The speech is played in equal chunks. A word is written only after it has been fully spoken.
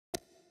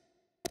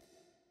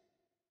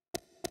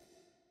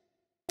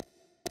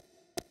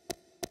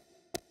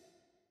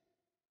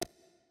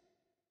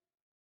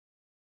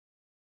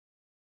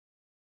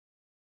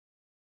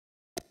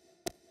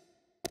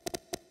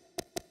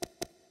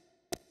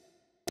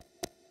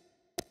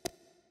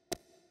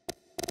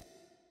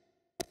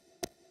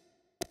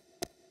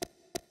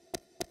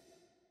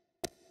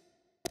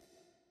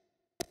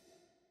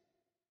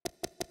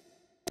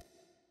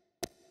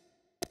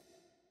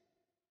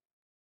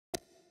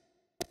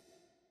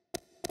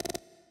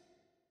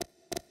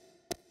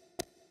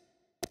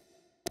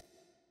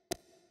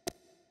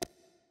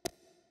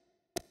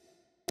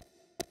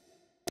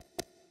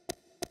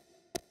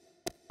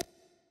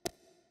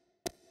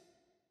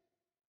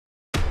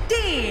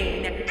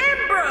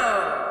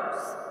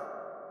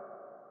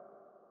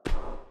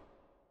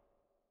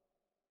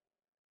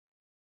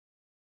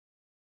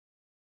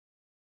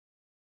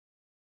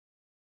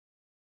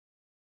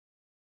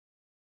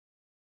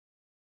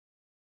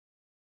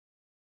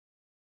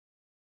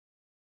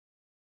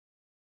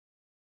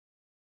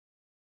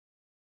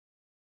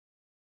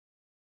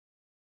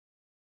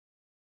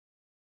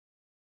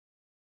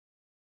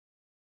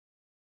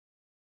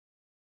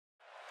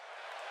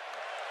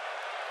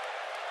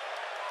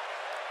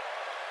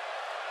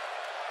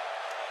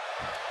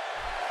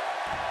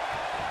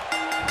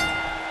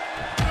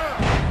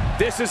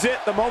This is it,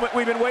 the moment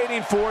we've been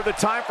waiting for. The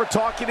time for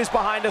talking is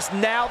behind us.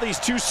 Now these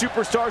two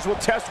superstars will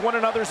test one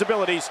another's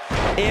abilities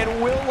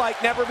and will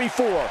like never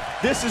before.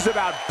 This is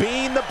about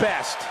being the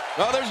best.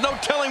 Well, there's no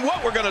telling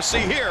what we're going to see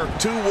here.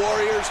 Two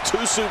warriors, two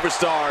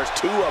superstars,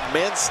 two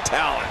immense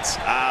talents.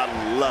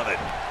 I love it.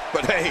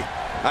 But hey,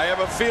 I have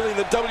a feeling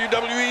the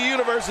WWE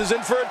Universe is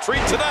in for a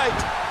treat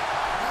tonight.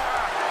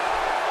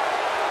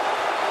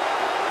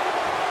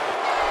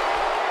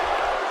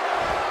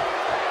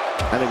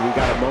 I think we've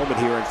got a moment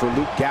here, and for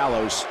Luke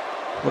Gallows,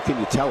 what can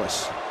you tell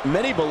us?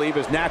 Many believe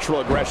his natural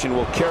aggression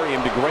will carry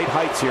him to great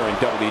heights here in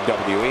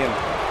WWE, and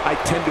I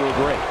tend to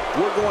agree.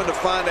 We're going to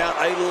find out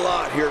a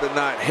lot here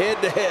tonight,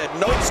 head-to-head,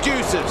 no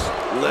excuses.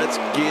 Let's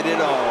get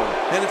it on.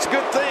 And it's a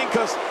good thing,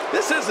 because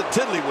this isn't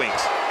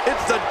tiddlywinks.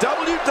 It's the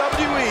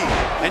WWE,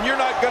 and you're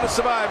not going to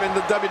survive in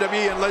the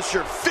WWE unless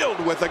you're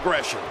filled with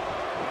aggression.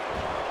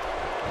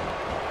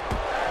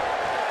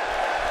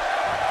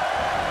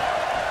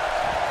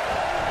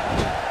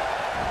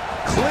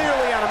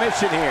 Clearly on a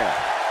mission here.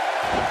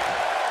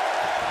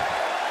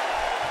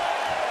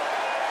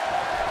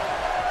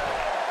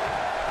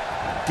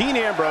 Dean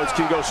Ambrose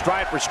can go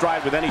stride for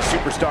stride with any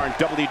superstar in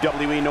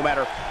WWE, no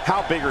matter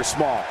how big or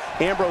small.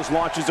 Ambrose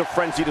launches a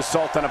frenzied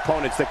assault on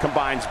opponents that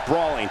combines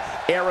brawling,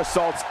 air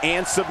assaults,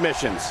 and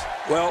submissions.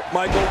 Well,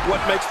 Michael,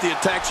 what makes the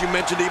attacks you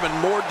mentioned even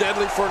more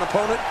deadly for an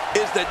opponent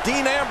is that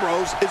Dean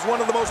Ambrose is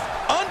one of the most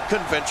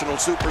unconventional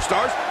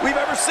superstars we've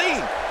ever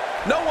seen.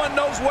 No one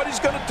knows what he's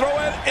going to throw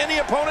at any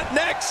opponent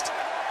next.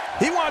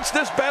 He wants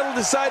this battle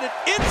decided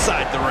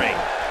inside the ring.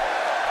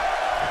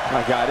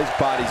 My God, his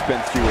body's been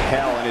through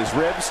hell, and his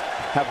ribs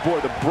have bore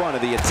the brunt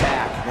of the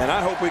attack. And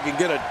I hope we can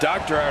get a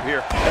doctor out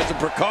here as a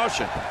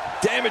precaution.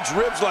 Damaged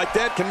ribs like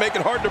that can make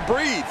it hard to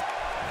breathe.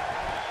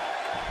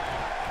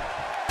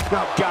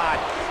 Oh, God,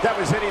 that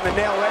was hitting the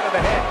nail right on the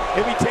head.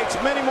 If he takes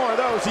many more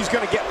of those, he's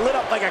going to get lit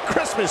up like a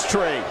Christmas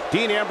tree.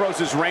 Dean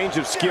Ambrose's range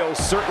of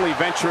skills certainly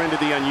venture into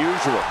the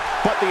unusual,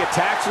 but the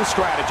attacks and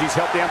strategies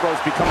helped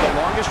Ambrose become the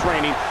longest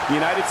reigning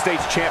United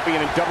States champion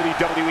in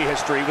WWE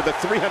history with a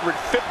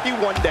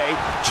 351-day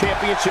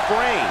championship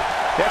reign.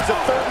 That's the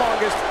third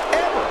longest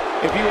ever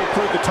if you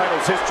include the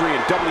title's history in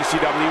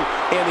WCW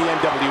and the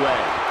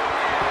NWA.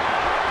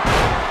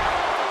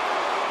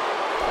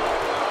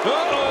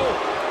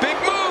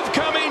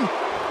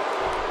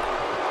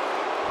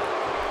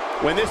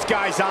 When this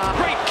guy's on,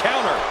 great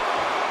counter.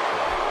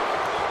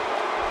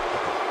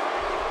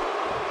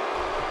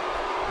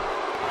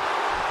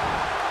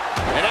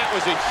 And that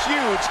was a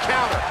huge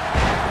counter.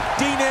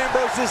 Dean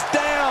Ambrose is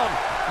down.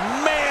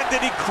 Man,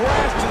 did he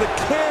crash to the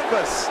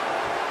canvas.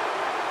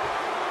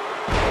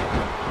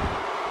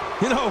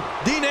 You know,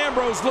 Dean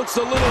Ambrose looks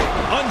a little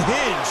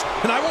unhinged,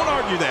 and I won't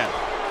argue that.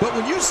 But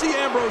when you see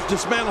Ambrose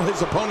dismantle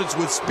his opponents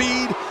with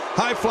speed,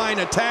 high-flying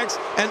attacks,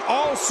 and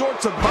all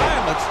sorts of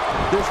violence,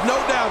 there's no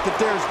doubt that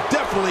there's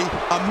definitely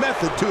a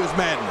method to his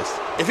madness.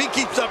 If he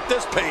keeps up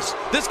this pace,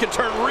 this can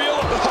turn real.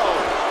 Oh,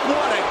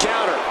 what a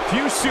counter.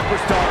 Few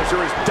superstars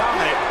are as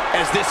dominant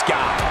as this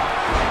guy.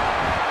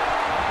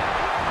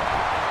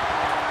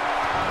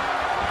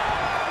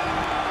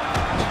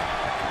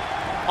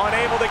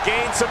 Unable to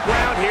gain some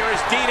ground here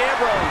is Dean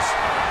Ambrose.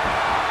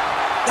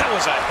 That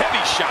was a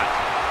heavy shot.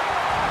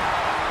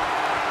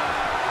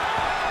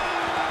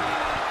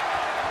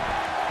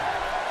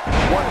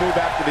 One move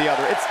after the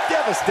other. It's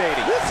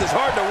devastating. This is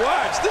hard to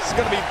watch. This is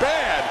going to be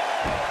bad.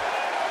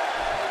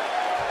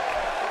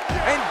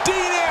 And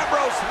Dean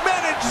Ambrose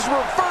manages to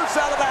reverse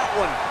out of that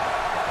one.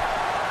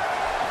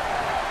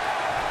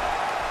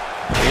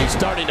 He's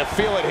starting to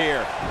feel it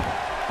here,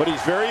 but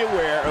he's very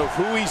aware of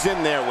who he's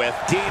in there with.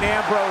 Dean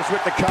Ambrose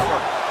with the cover.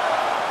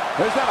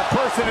 There's not a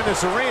person in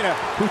this arena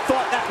who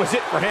thought that was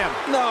it for him.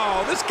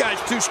 No, this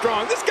guy's too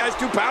strong. This guy's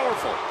too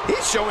powerful.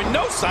 He's showing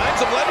no signs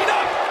of letting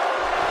up.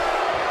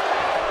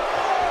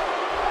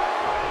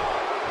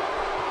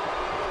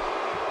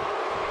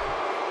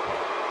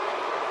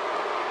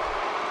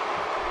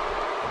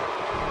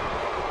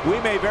 We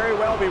may very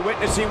well be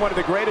witnessing one of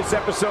the greatest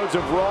episodes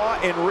of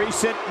Raw in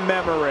recent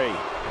memory.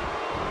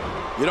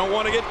 You don't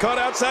want to get caught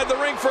outside the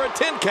ring for a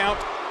 10 count.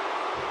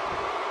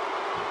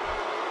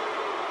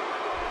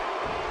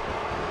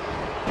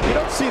 You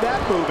don't see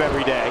that move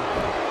every day.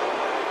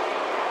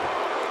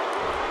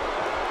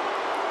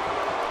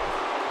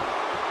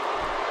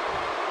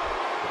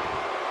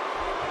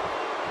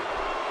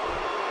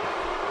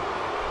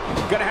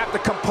 Gonna have to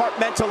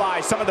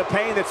compartmentalize some of the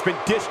pain that's been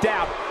dished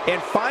out and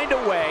find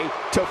a way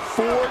to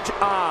forge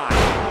on.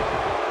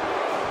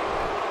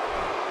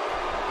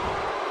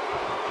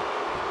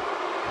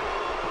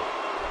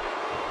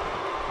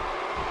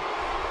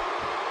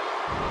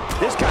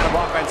 This kind of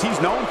offense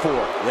he's known for.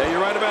 Yeah, you're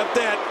right about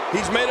that.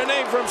 He's made a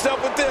name for himself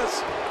with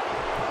this.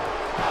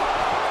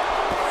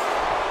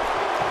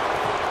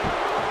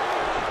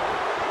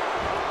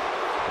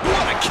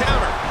 What a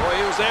counter. Boy,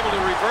 he was able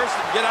to reverse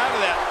it and get out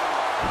of that.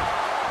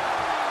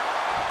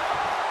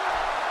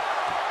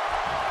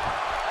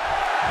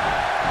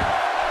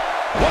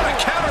 What a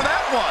counter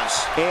that was.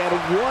 And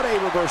what a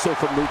reversal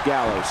from Luke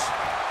Gallows.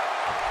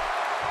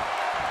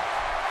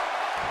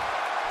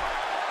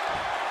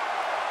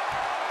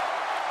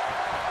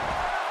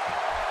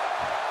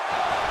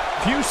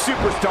 Few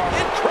superstars.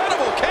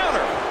 Incredible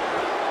counter.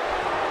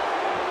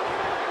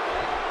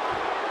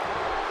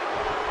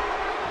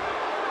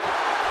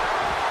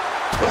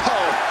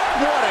 Oh,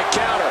 what a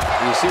counter.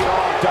 You see it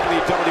all in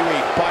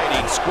WWE,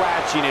 biting,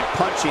 scratching, and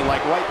punching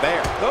like right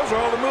there. Those are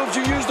all the moves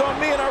you used on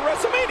me in our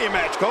WrestleMania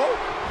match, Cole.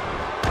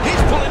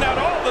 He's pulling out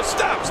all the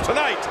stops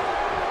tonight.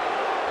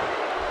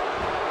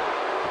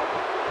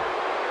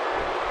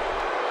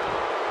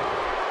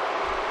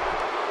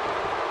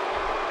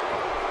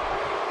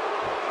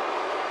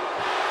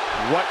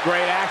 What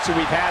great action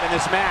we've had in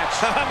this match.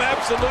 I'm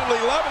absolutely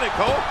loving it,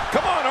 Cole.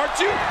 Come on, aren't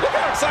you? Look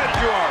how excited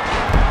you are.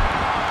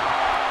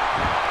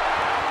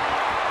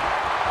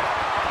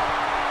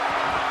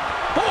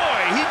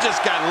 Boy, he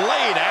just got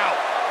laid out.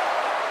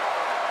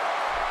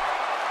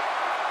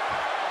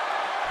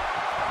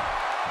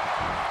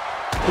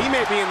 He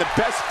may be in the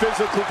best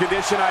physical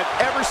condition I've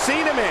ever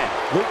seen him in.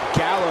 Luke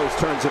Gallows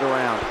turns it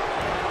around.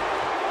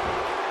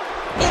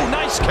 Oh,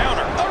 nice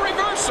counter. A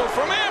reversal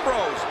from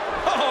Ambrose.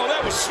 Oh, that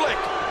was slick.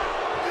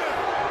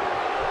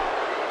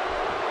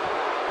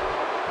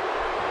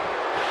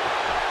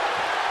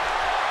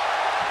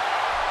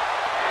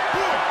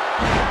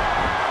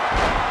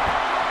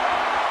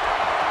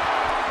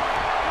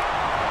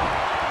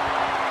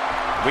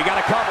 We got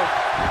a cover.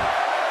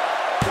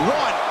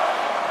 One.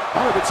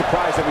 I'm a bit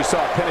surprised that we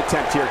saw a pin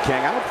attempt here,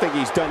 King. I don't think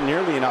he's done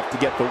nearly enough to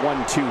get the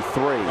 1, 2,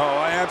 3. Oh,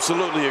 I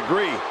absolutely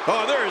agree.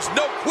 Oh, there is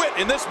no quit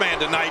in this man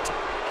tonight.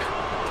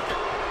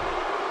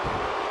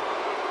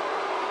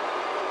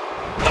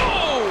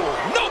 Oh,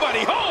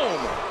 nobody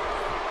home.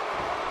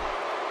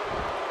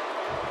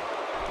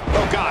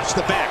 Oh, gosh,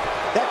 the back.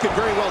 That could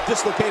very well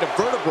dislocate a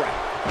vertebrae.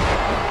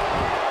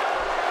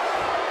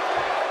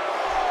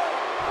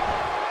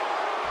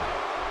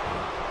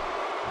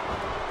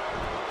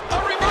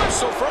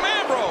 From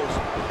Ambrose.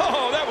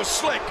 Oh, that was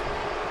slick.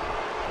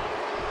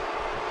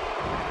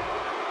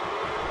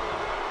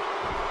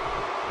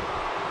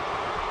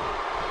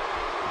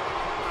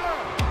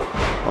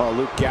 Oh,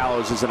 Luke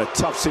Gallows is in a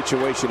tough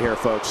situation here,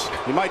 folks.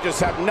 He might just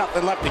have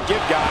nothing left to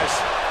give,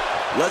 guys.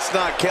 Let's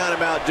not count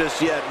him out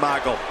just yet,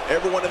 Michael.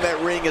 Everyone in that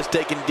ring is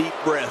taking deep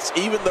breaths,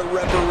 even the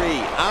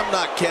referee. I'm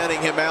not counting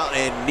him out,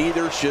 and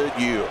neither should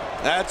you.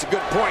 That's a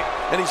good point.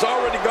 And he's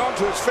already gone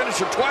to his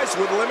finisher twice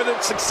with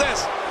limited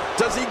success.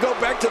 Does he go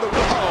back to the...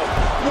 Oh,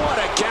 what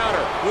a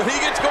counter. When he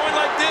gets going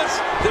like this,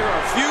 there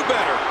are few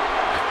better.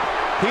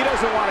 He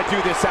doesn't want to do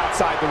this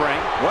outside the ring.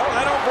 Well,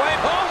 I don't blame...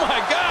 Oh,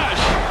 my gosh.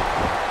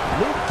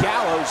 Luke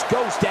Gallows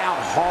goes down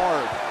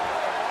hard.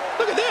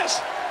 Look at this.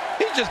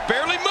 He's just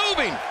barely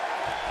moving.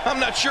 I'm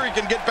not sure he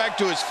can get back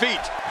to his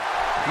feet.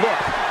 Look,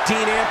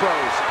 Dean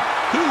Ambrose.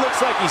 He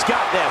looks like he's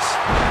got this.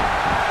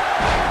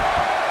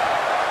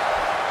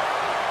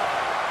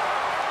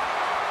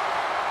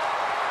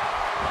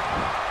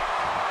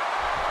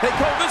 Hey,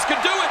 Cole, this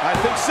could do it. I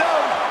think so.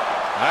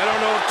 I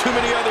don't know too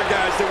many other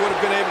guys that would have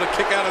been able to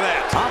kick out of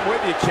that. I'm with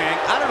you, King.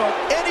 I don't know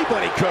if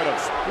anybody could have.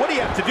 What do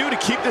you have to do to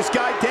keep this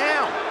guy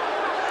down?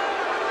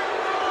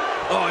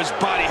 Oh, his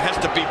body has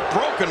to be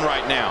broken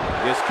right now.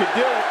 This could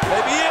do it.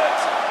 Maybe it.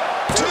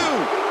 2.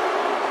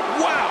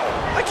 Wow.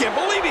 I can't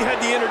believe he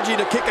had the energy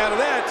to kick out of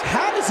that.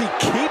 How does he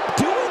keep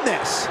doing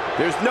this?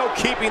 There's no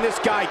keeping this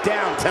guy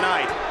down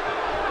tonight.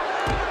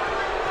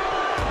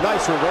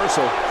 Nice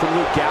reversal from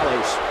Luke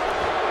Gallows.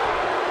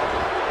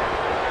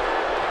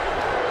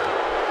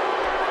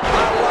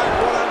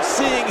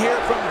 Seeing here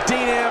from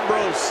Dean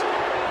Ambrose.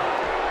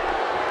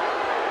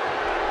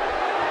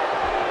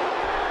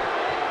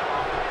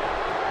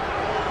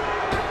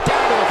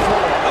 Down to the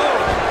floor. Oh,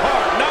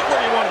 hard. Not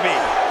where you want to be.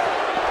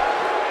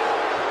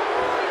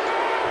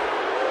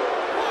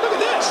 Look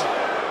at this.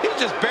 He's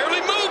just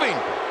barely moving.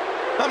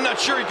 I'm not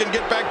sure he can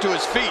get back to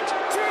his feet.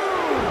 2.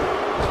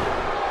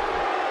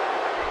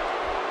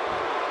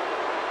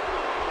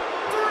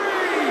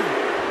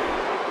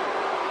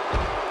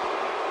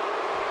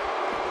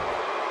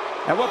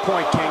 At what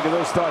point, King, do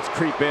those thoughts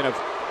creep in of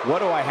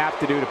what do I have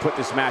to do to put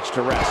this match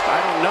to rest?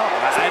 I don't know.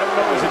 I don't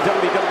know as a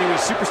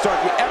WWE superstar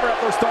if you ever have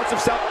those thoughts of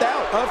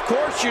self-doubt. Of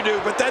course you do,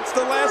 but that's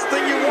the last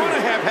thing you want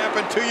to have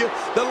happen to you.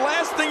 The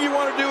last thing you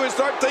want to do is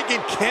start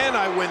thinking, can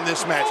I win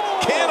this match?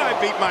 Can I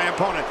beat my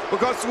opponent?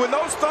 Because when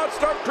those thoughts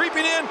start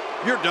creeping in,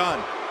 you're done.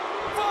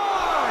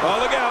 5. Oh,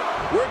 look out.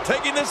 We're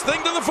taking this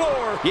thing to the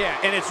floor. Yeah,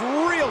 and it's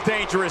real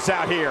dangerous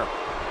out here.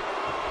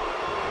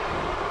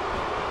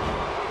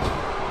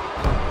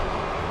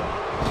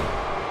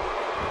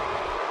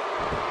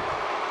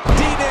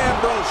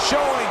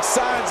 Showing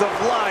signs of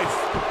life.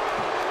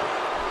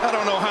 I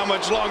don't know how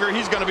much longer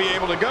he's going to be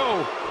able to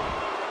go.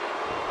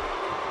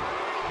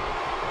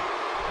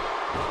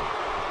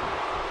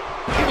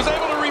 He was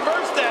able to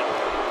reverse that.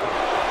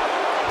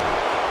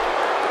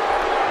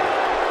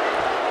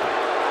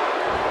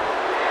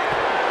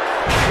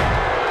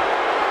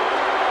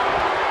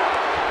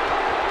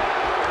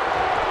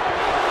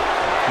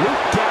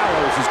 Luke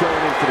Gallows is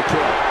going in for the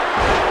kill.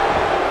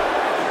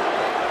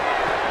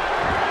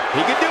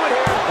 He can do it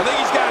here. I think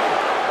he's got it.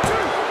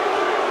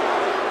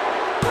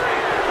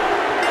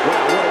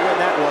 Wow, what a win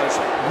that was.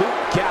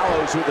 Luke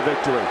Gallows with the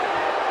victory.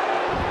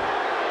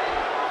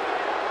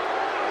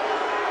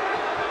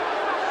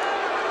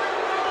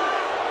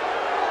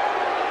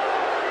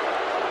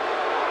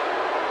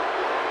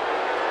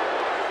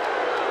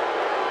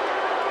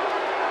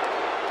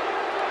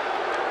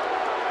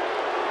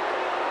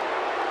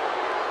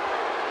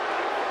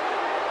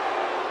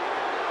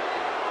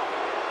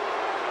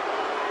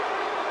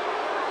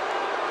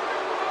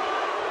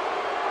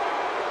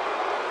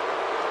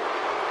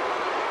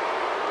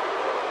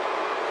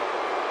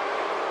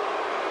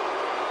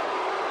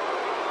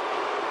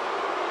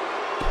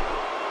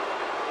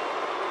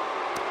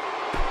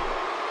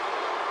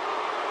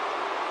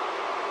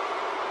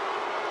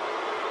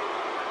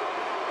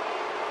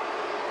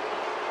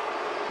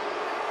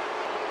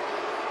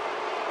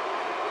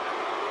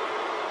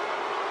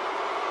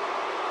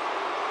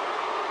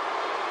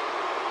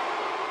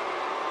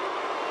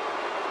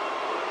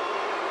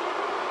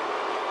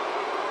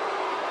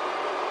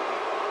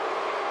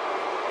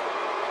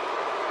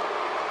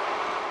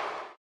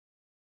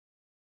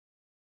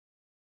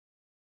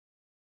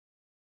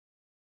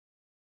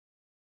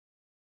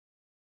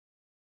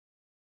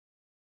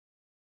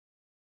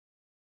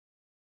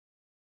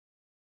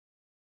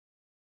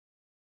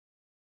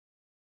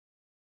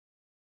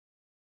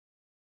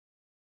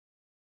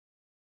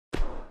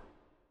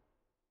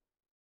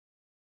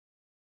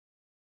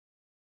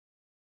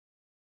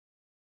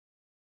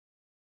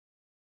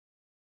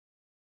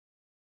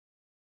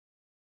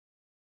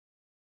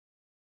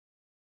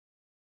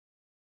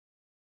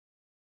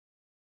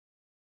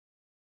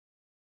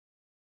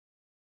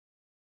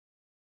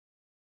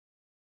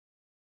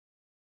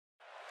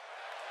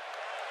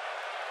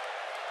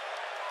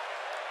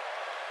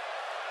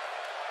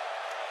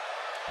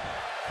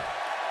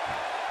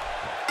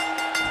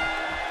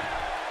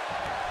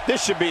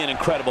 This should be an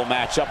incredible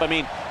matchup. I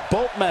mean,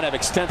 both men have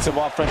extensive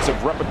offensive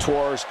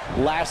repertoires,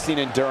 lasting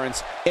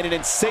endurance, and an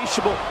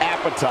insatiable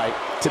appetite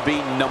to be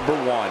number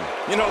one.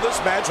 You know, this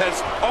match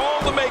has all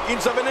the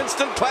makings of an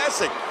instant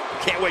classic.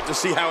 Can't wait to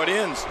see how it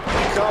ends.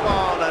 Come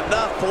on,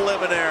 enough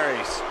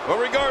preliminaries. But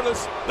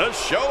regardless, the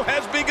show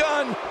has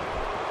begun.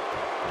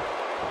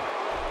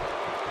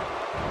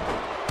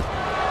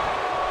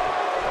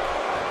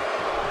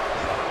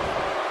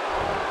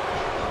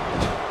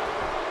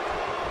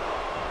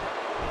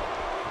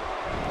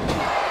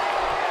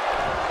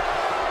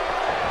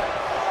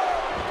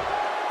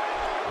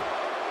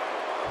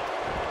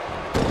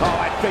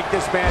 I think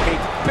this man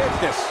means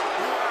business.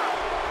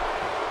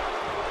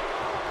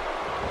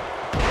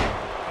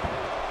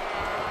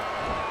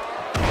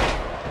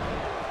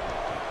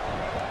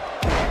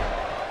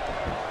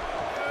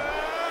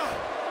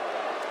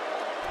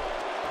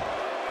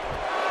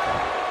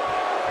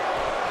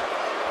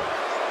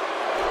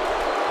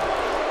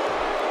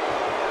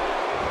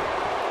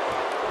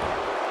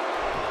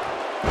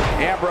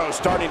 Ambrose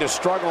starting to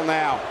struggle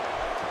now.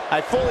 I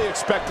fully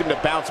expect him to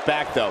bounce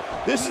back, though.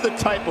 This is the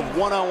type of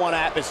one-on-one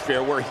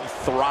atmosphere where he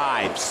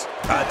thrives.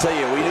 I tell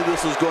you, we knew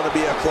this was going to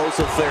be a close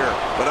affair,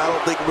 but I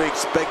don't think we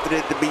expected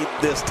it to be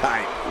this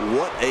tight.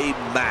 What a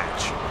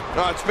match.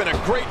 Oh, it's been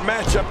a great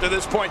match up to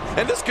this point,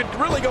 and this could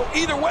really go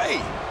either way.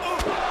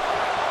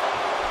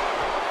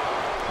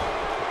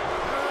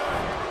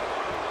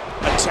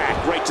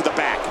 Attack right to the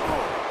back.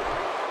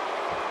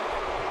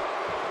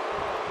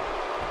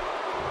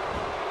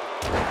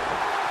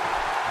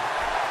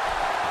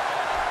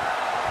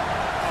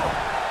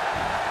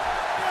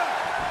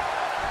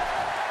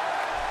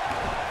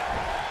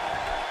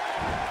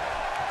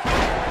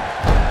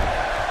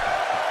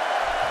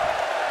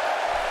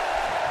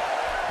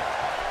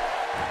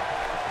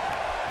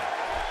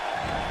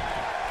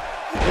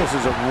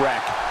 This is a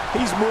wreck.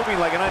 He's moving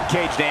like an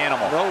uncaged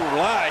animal. No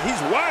lie,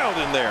 he's wild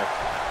in there.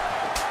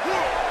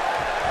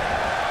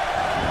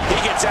 He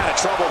gets out of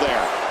trouble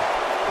there.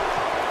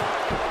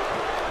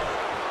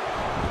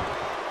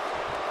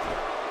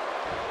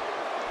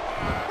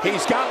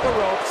 He's got the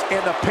ropes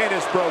and the pin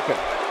is broken.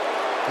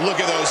 Look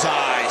at those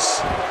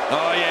eyes.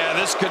 Oh yeah,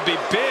 this could be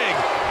big.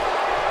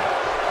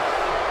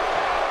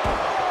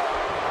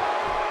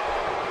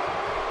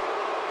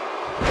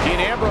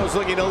 Ambrose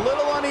looking a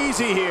little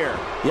uneasy here.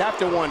 You have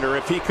to wonder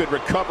if he could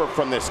recover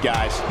from this,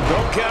 guys.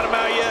 Don't count him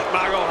out yet,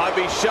 Michael. I'd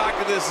be shocked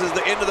if this is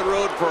the end of the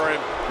road for him.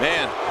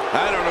 Man,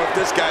 I don't know if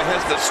this guy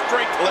has the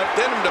strength left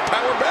in him to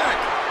power back.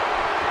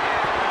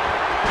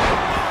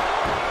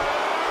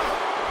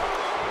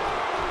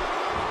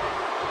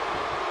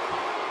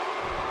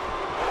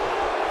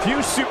 Few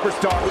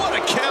superstars. What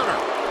a counter.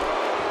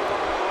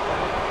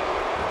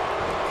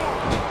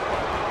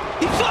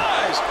 He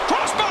flies.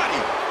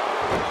 Crossbody.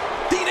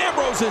 Dean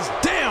Ambrose is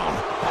down.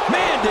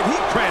 Man, did he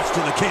crash to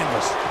the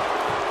canvas.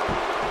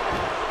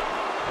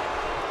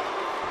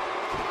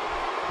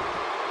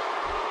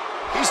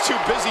 He's too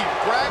busy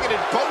bragging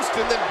and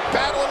boasting than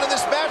battling in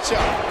this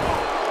matchup.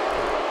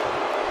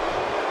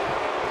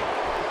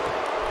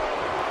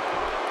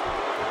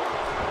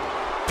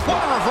 What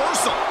a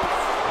reversal.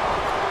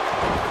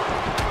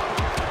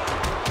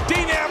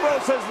 Dean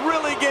Ambrose has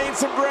really gained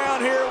some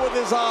ground here with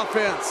his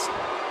offense.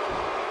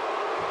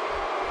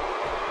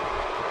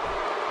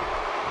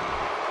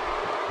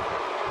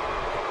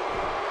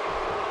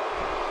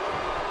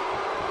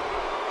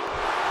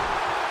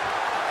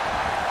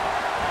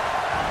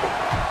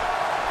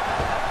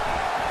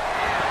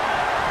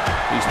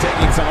 He's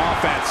taking some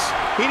offense.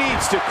 He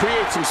needs to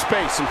create some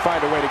space and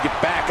find a way to get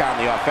back on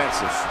the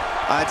offensive.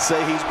 I'd say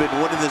he's been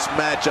winning this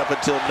match up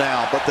until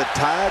now, but the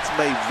tides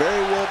may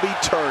very well be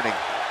turning.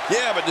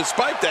 Yeah, but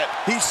despite that,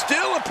 he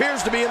still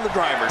appears to be in the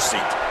driver's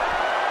seat.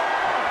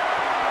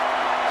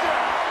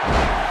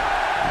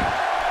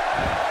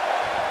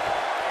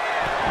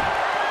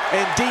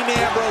 And Dean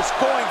Ambrose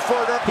going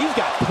further. He's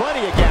got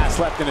plenty of gas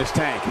left in his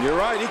tank. You're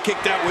right, he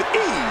kicked out with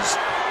ease.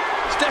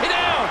 Stay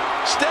down!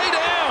 Stay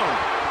down!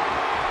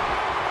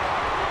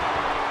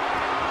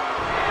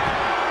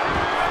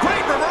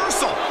 Great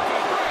reversal.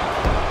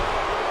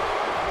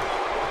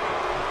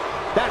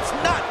 That's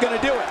not going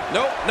to do it.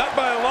 Nope, not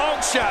by a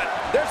long shot.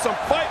 There's some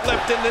fight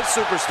left in this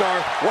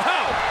superstar.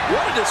 Wow,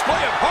 what a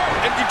display of heart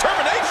and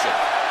determination.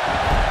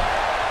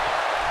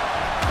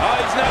 Oh,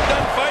 he's not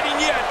done fighting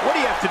yet. What do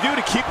you have to do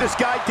to keep this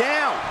guy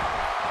down?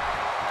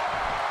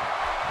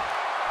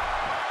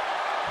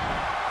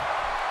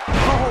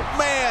 Oh,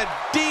 man,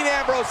 Dean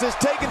Ambrose has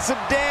taken some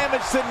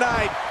damage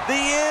tonight. The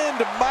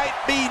end might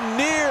be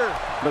near.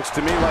 Looks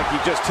to me like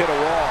he just hit a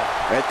wall.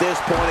 At this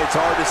point, it's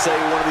hard to say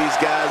one of these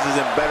guys is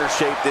in better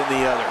shape than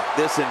the other.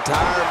 This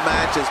entire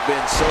match has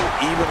been so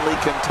evenly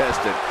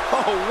contested.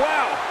 Oh,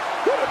 wow.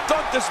 Who would have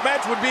thought this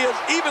match would be as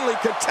evenly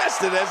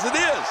contested as it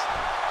is?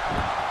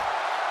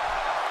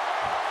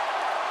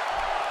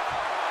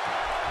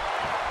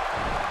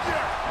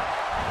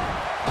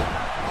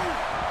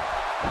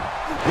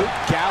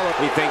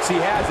 He thinks he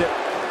has it.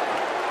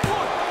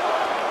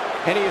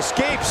 And he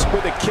escapes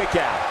with a kick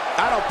out.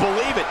 I don't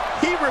believe it.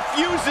 He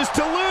refuses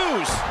to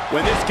lose.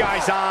 When this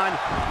guy's on,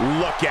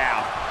 look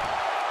out.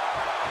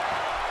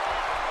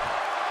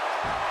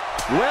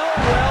 Well,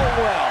 well,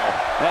 well.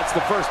 That's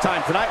the first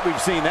time tonight we've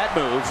seen that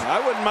move.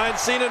 I wouldn't mind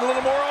seeing it a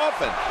little more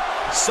often.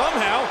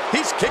 Somehow,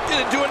 he's kicked it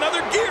into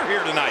another gear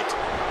here tonight.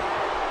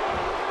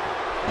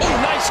 Oh,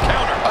 nice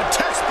counter. A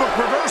textbook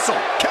reversal.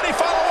 Can he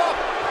follow up?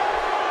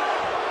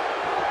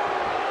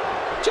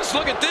 Just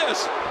look at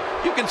this.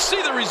 You can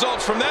see the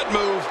results from that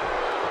move.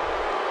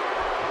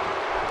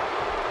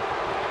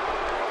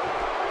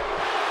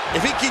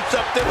 If he keeps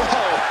up this,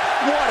 oh,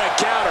 what a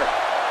counter.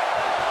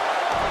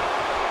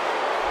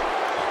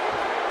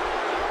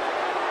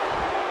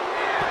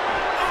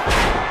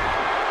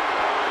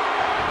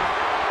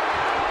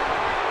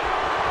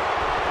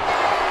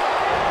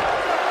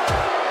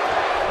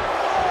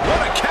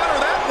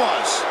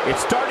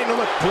 It's starting to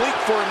look bleak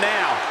for him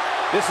now.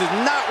 This is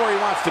not where he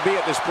wants to be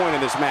at this point in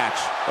this match.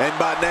 And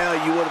by now,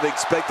 you would have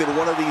expected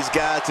one of these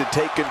guys to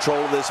take control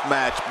of this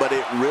match, but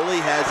it really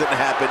hasn't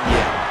happened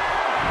yet.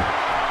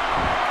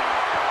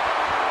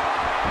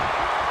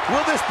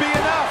 Will this be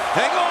enough?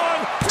 Hang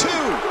on. 2.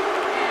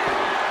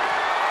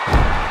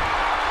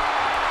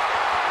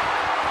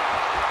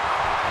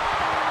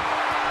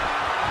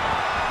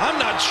 I'm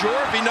not sure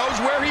if he knows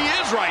where he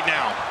is right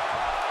now.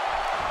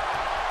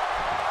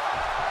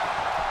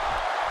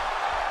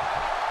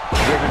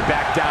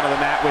 Back down to the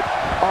mat with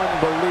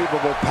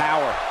unbelievable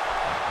power.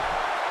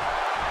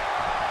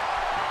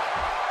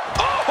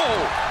 Oh!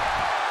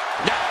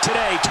 Not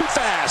today, too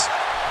fast.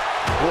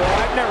 Well,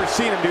 I've never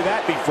seen him do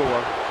that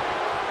before.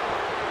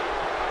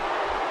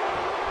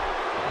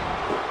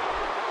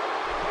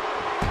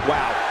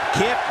 Wow,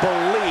 can't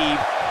believe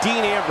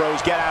Dean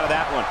Ambrose got out of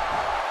that one.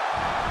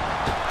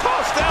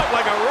 Tossed out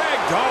like a rag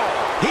doll.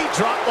 He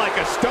dropped like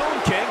a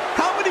stone king.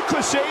 How many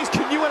cliches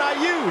can you and I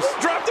use?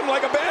 Dropped him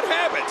like a bad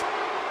habit.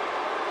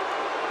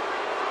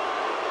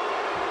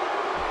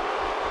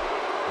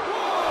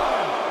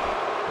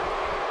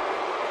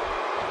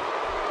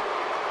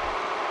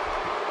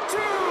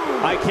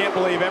 I can't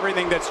believe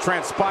everything that's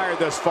transpired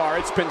thus far.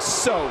 It's been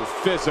so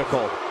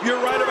physical. You're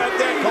right about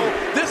that, Cole.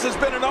 This has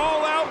been an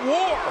all-out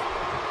war.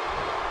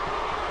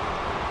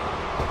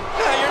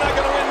 Yeah, you're not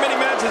going to win many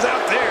matches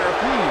out there.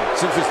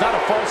 Since it's not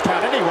a false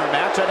count anywhere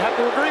match, I'd have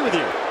to agree with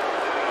you.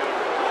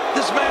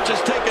 This match has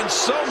taken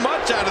so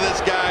much out of this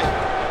guy.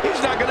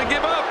 He's not going to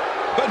give up.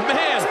 But,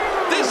 man,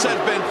 this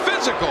has been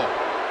physical.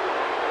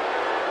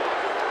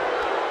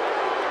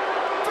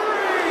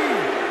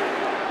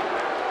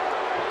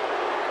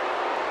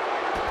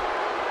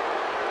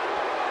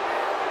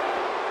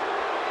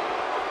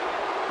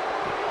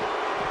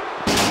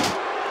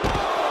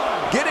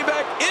 Getting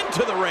back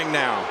into the ring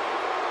now.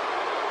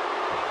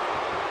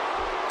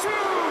 2.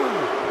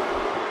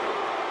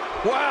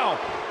 Wow,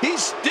 he's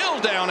still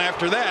down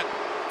after that.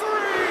 3.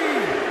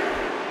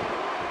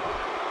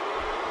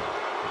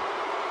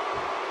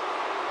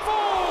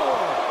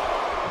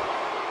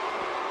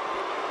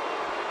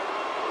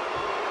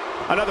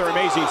 4. Another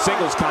amazing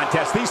singles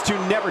contest. These two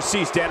never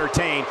cease to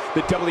entertain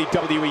the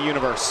WWE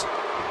Universe.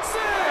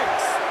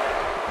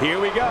 6.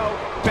 Here we go,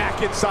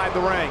 back inside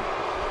the ring.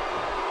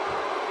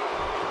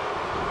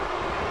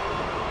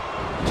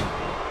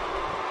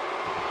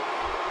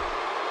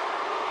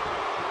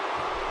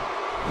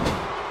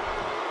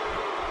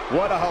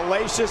 What a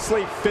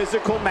hellaciously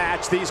physical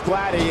match these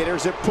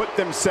gladiators have put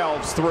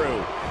themselves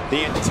through.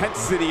 The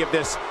intensity of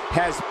this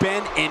has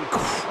been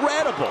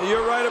incredible.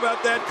 You're right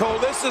about that, Cole.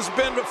 This has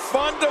been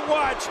fun to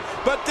watch,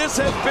 but this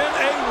has been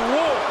a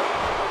war.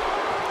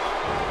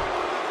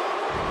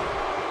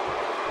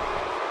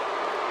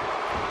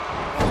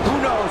 Who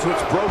knows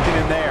what's broken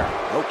in there?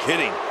 No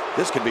kidding.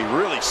 This could be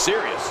really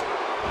serious.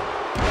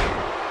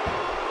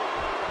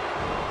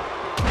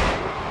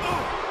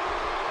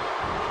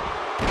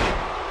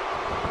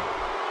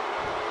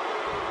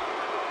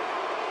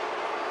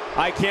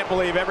 I can't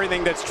believe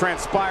everything that's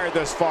transpired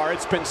thus far.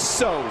 It's been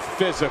so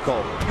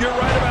physical. You're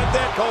right about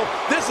that, Cole.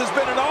 This has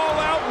been an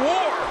all-out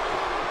war.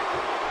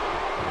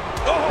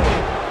 Oh,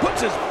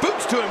 puts his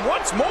boots to him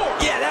once more.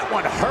 Yeah, that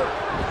one hurt.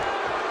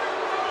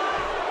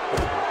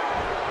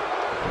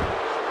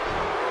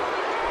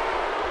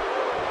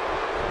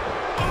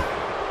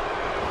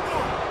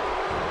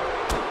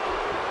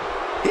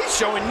 He's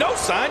showing no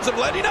signs of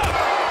letting up.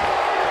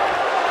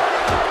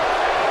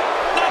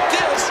 Not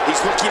this.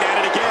 He's looking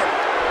at it again.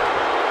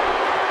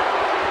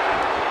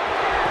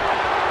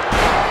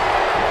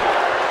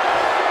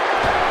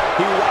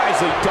 He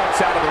wisely ducks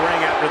out of the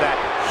ring after that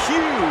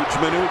huge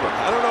maneuver.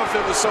 I don't know if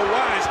it was so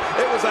wise.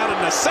 It was out of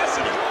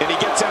necessity. And he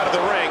gets out of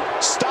the ring,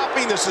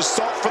 stopping this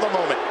assault for the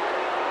moment.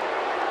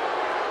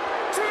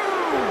 2.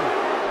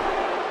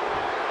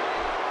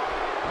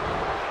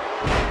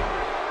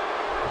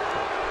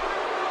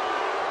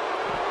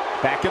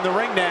 Back in the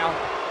ring now.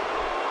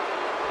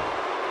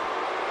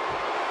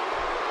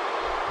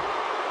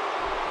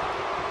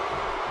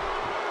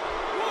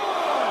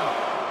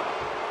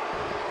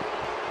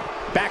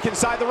 Back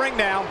inside the ring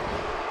now.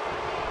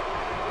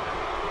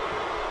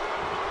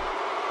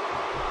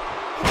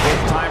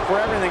 Time for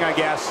everything, I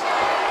guess.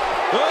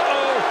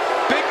 Uh-oh,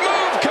 big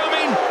move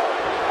coming.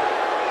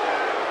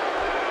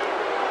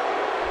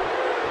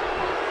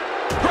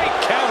 Great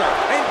counter.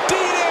 And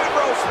Dean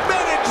Ambrose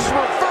manages to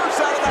reverse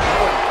out of that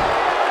one.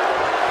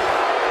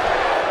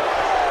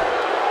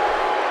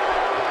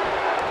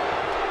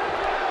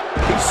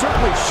 He's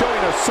certainly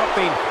showing us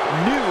something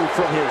new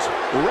from his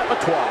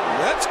repertoire.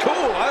 That's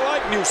cool. I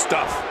like new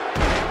stuff.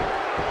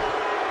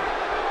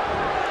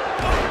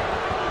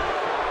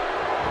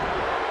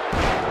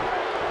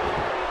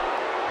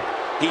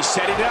 He's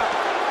setting it up.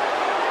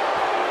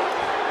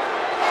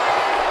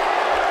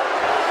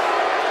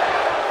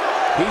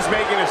 He's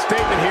making a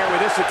statement here with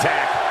this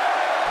attack.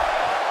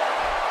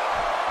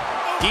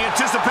 He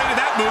anticipated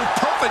that move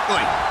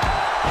perfectly.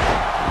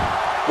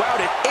 Wow,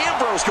 did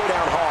Ambrose go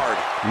down hard?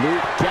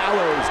 Luke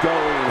Gallows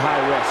going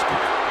high risk.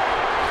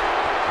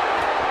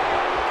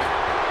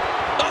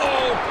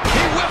 Uh-oh,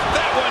 he whiffed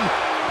that one.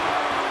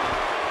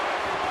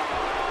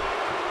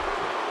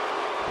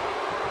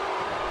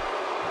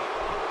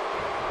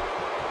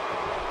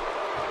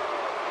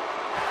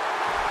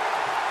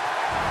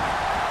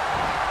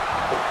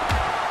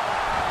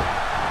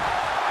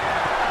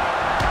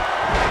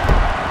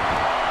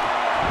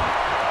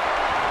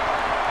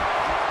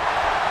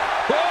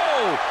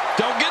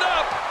 Don't get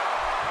up.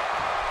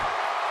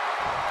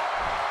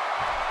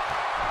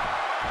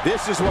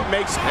 This is what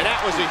makes... And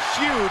that was a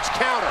huge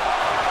counter.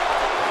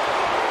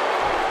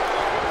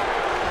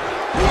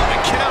 What a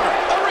counter.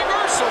 A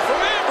reversal from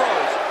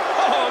Ambrose.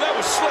 Oh, that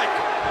was slick.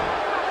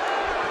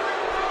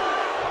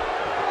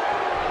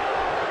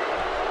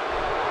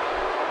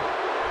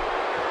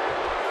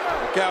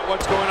 Look out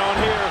what's going on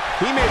here.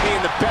 He may be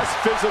in the best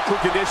physical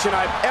condition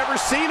I've ever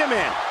seen him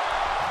in.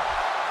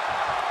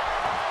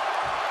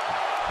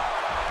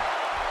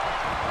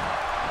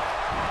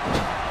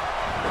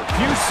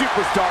 Few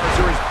superstars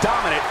are as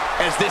dominant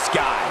as this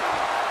guy.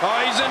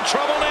 Oh, he's in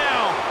trouble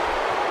now.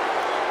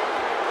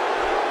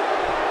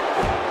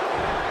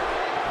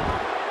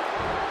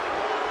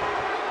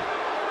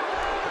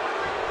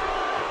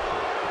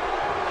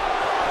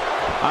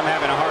 I'm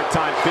having a hard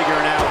time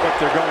figuring out what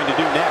they're going to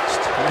do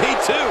next. Me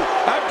too.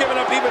 I've given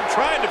up even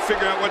trying to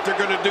figure out what they're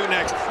going to do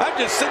next. I'm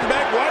just sitting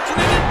back watching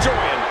and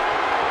enjoying.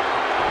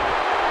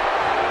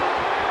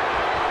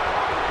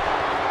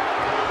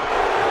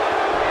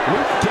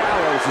 Luke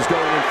Gallows is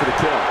going in for the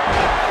kill.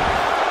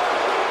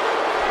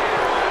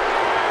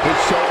 His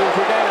shoulders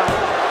are down.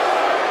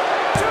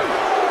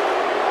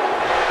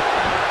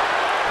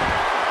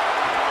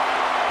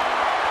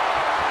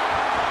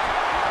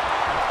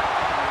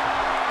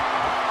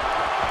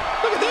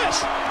 Look at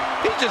this.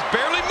 He's just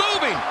barely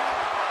moving.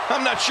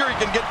 I'm not sure he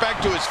can get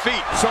back to his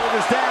feet.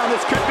 Shoulders down.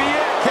 This could be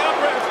it. Count,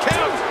 ref,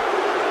 count.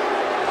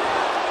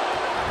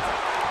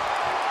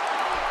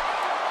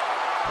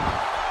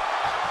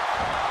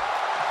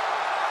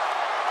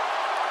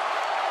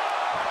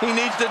 He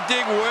needs to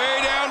dig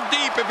way down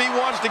deep if he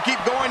wants to keep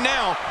going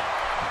now.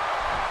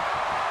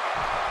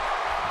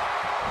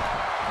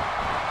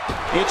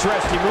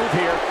 Interesting move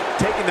here,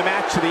 taking the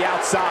match to the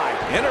outside.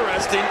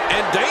 Interesting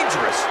and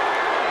dangerous.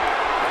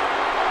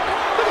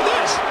 Look at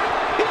this.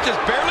 He's just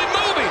barely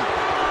moving.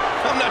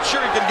 I'm not sure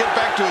he can get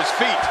back to his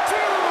feet.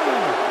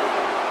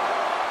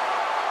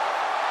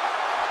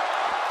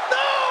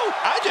 No!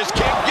 I just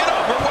can't get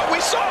over what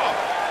we saw.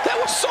 That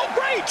was so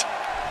great.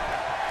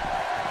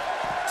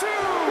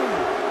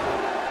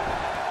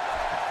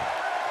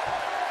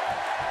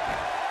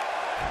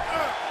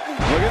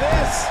 Look at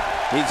this.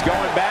 He's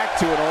going back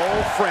to an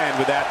old friend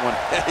with that one.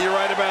 You're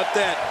right about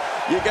that.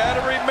 You got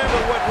to remember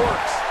what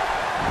works.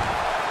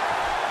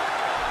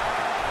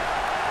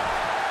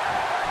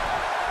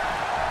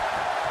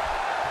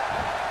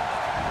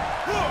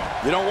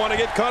 You don't want to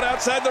get caught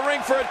outside the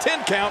ring for a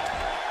 10 count.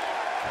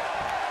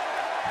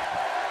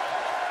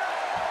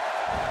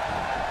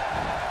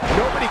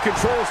 Nobody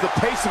controls the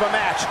pace of a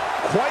match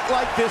quite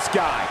like this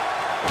guy.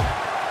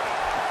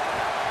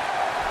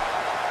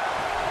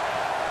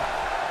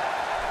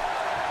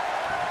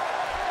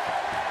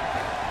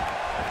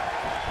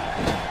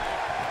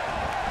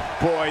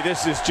 Boy,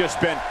 this has just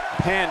been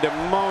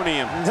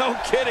pandemonium. No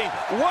kidding.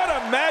 What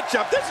a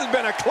matchup. This has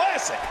been a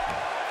classic.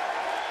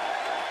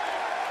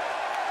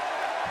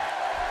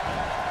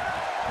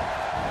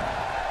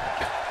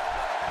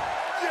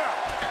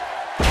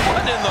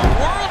 What in the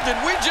world did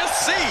we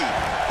just see?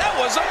 That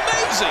was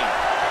amazing.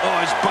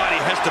 Oh, his body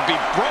has to be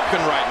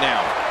broken right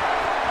now.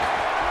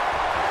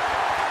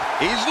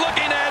 He's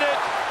looking at it.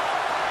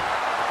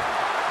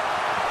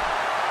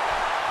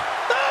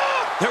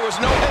 Ah, there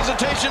was no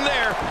hesitation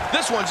there.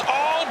 This one's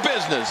all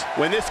business.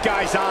 When this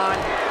guy's on,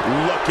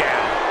 look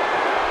out.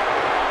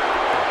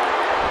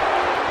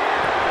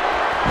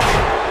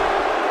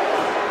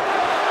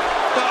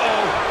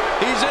 Uh-oh.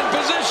 He's in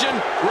position,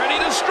 ready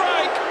to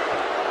strike.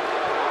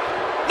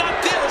 Not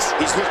this.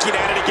 He's looking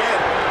at it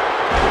again.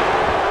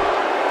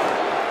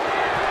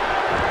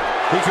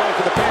 He's going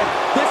for the pin.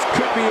 This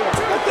could be it.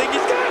 I think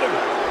he's got him.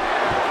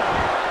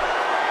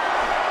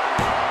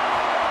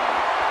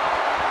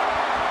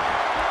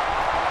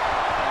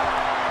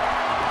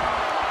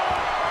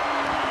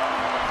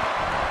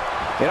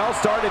 It all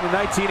started in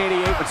 1988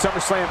 when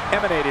SummerSlam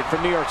emanated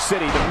from New York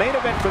City. The main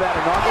event for that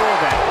inaugural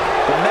event,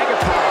 the Mega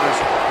Powers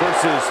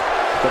versus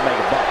the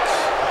Mega Bucks.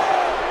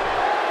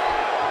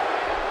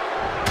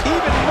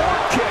 Even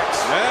more kicks.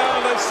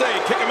 Well, let's say,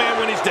 kick a man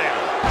when he's down.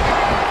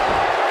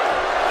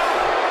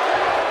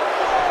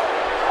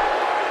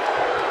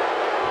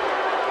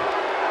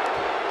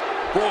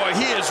 Boy,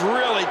 he is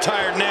really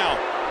tired now.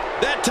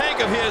 That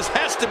tank of his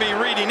has to be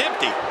reading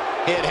empty.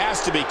 It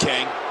has to be,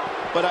 King,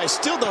 but I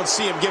still don't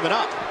see him giving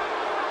up.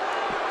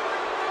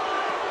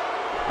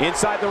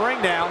 Inside the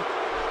ring now.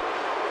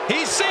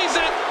 He sees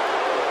it.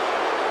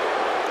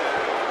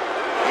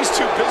 He's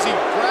too busy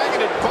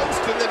bragging and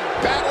boasting than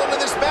battling in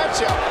this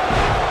matchup.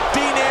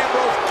 Dean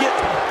Ambrose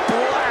gets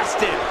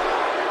blasted.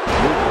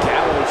 Luke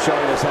Gallows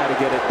showing us how to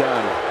get it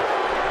done.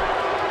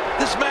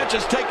 This match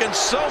has taken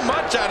so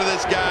much out of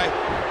this guy.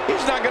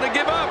 He's not going to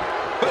give up.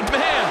 But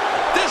man,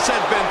 this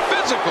has been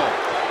physical.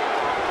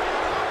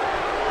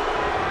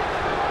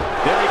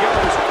 There he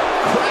goes,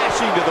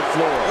 crashing to the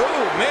floor.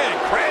 Oh man,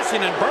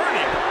 crashing and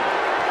burning.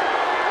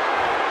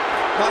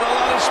 Not a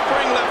lot of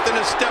spring left in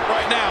his step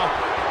right now.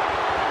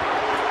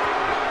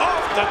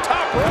 Off the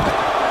top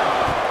rope.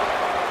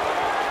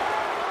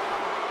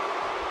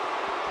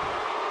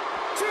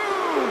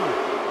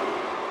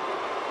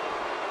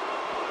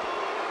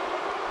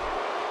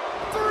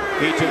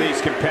 Each of these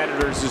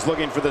competitors is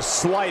looking for the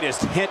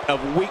slightest hint of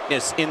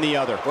weakness in the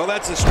other. Well,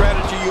 that's a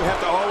strategy you have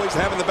to always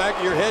have in the back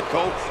of your head,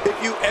 Cole.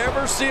 If you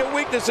ever see a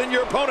weakness in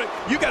your opponent,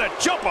 you got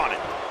to jump on it.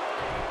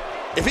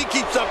 If he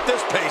keeps up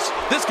this pace,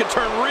 this could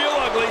turn real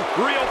ugly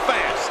real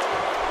fast.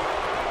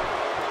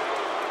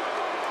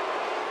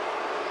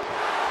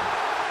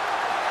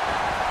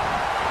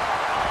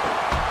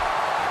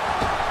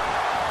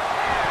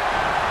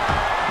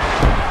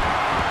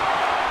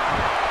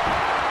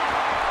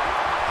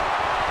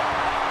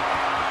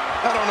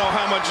 I don't know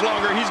how much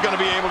longer he's going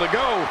to be able to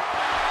go.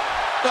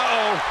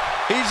 Uh-oh.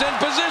 He's in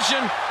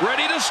position,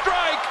 ready to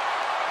strike.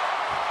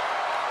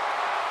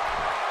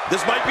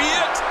 This might be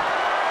it.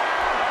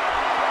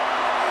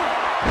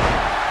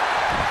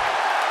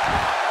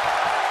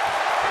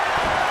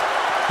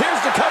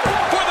 Here's the cover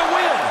for the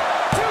win.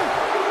 2,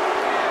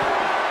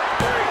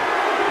 3.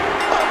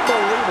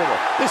 Unbelievable.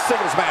 This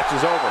singles match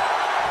is over.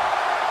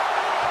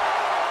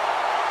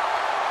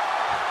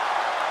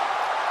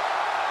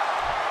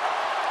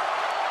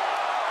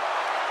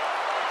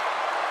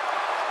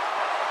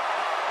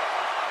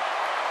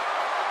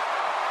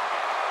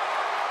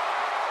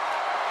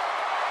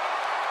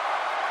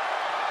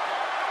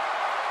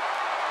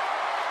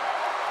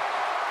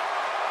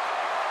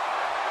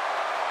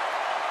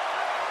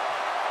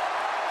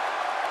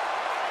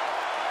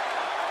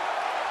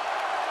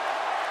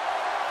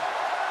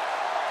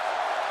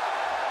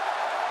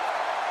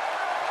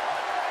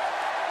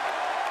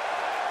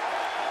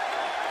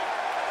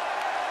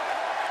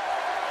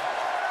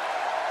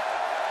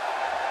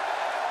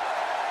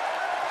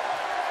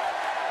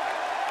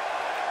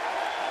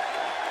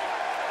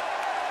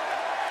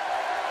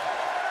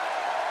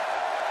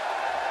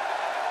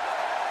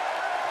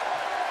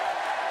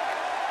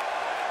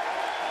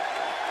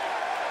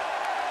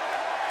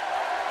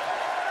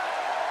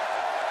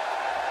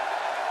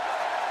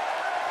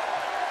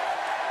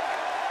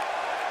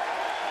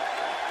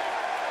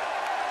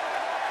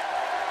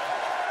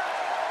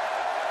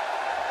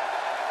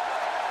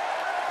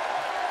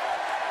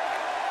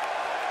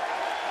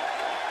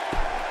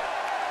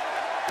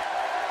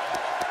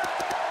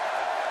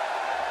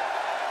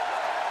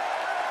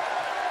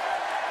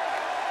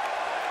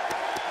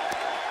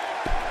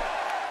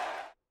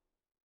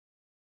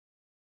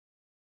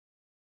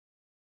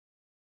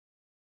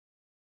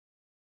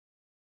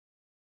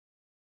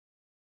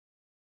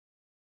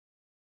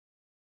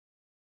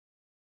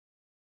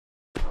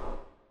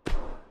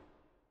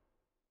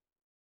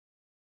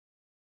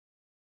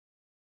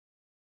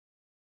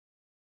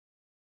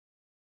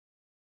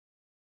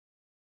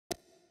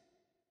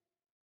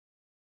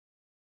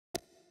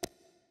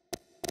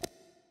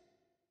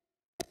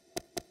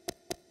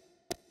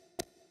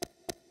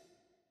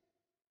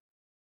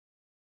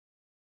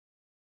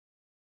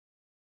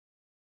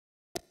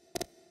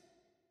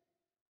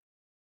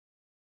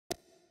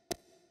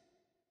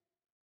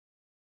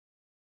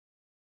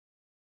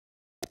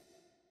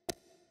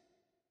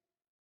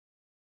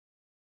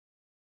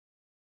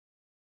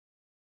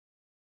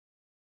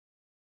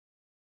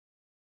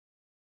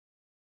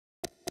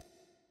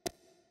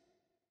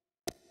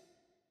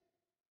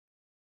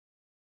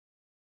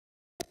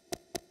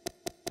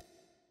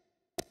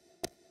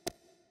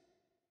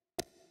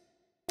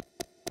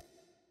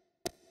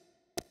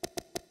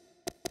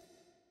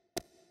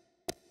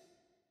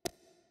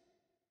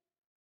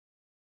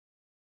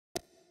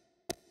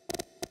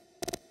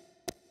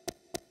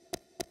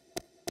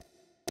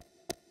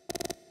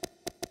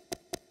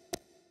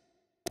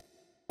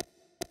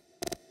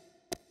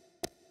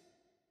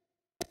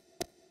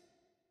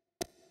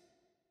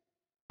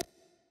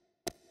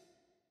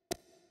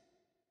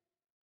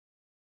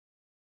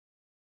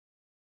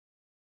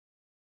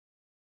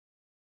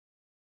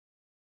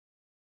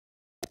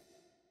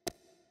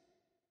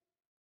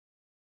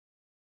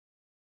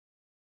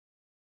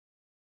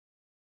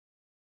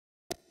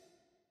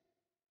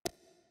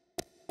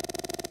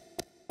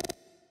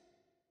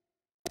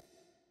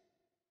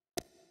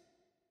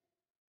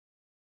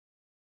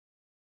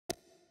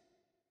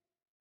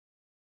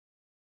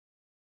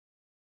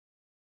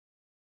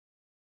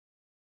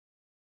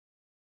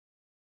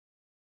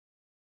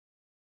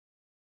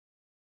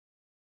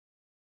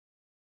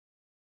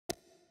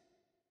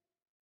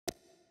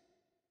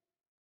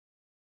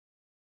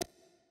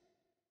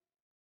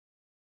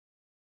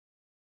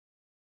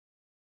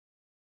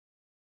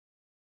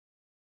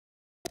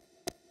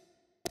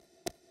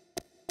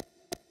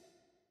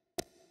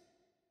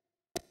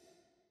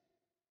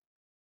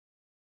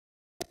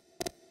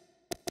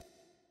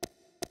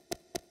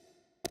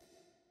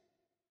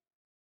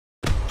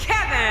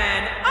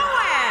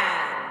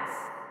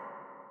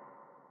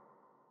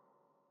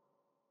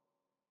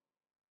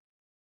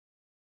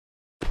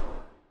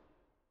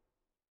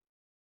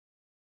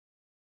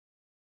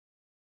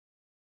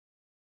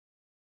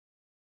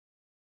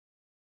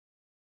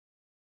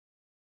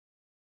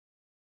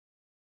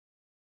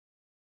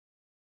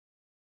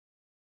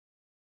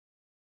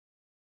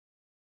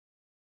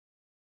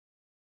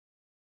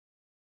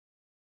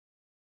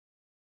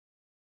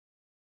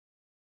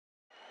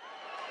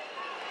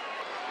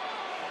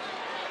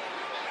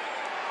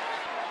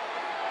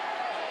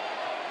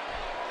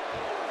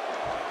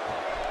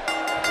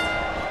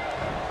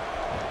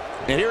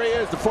 And here he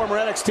is, the former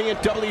NXT and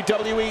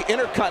WWE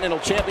Intercontinental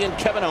Champion,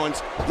 Kevin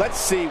Owens. Let's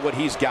see what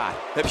he's got.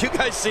 Have you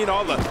guys seen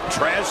all the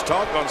trash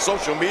talk on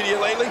social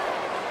media lately?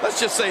 Let's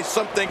just say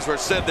some things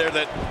were said there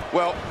that,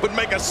 well, would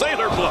make a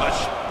sailor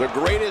blush. The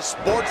greatest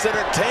sports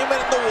entertainment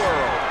in the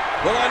world.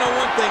 Well, I know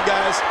one thing,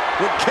 guys.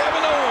 When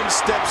Kevin Owens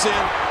steps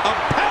in, a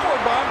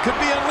powerbomb could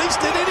be unleashed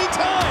at any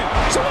time.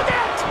 So look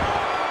out!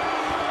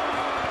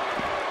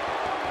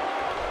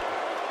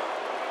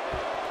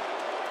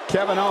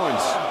 Kevin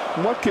Owens,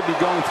 what could be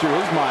going through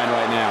his mind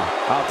right now?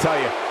 I'll tell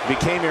you, if he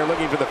came here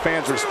looking for the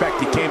fans'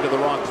 respect, he came to the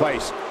wrong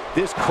place.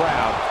 This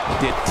crowd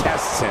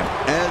detests him.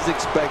 As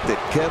expected,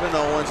 Kevin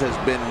Owens has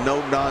been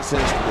no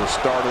nonsense from the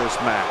start of this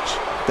match.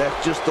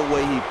 That's just the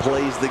way he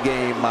plays the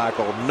game,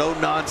 Michael. No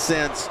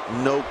nonsense,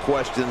 no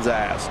questions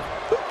asked.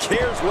 Who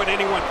cares what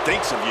anyone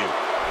thinks of you?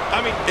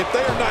 I mean, if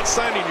they are not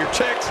signing your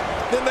checks,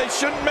 then they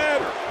shouldn't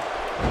matter.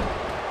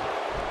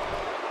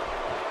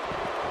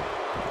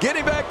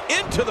 Getting back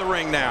into the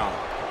ring now.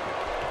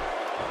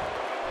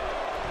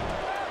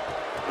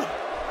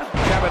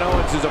 Kevin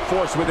Owens is a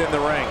force within the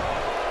ring.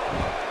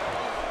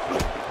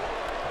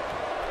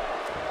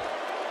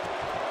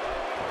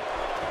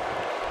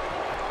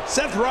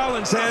 Seth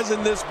Rollins has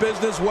in this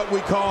business what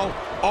we call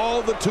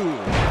all the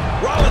tools.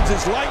 Rollins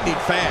is lightning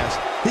fast.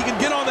 He can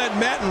get on that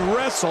mat and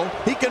wrestle.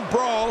 He can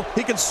brawl.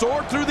 He can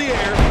soar through the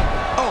air.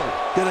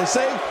 Oh, did I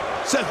say?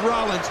 Seth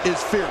Rollins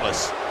is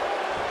fearless.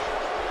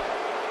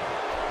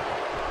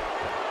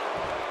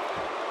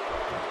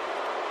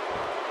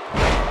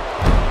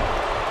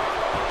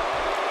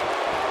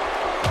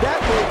 That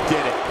move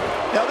did it.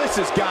 Now this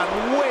has gone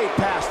way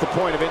past the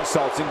point of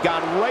insults and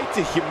gone right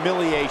to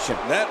humiliation.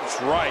 That's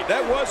right.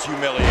 That was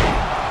humiliating.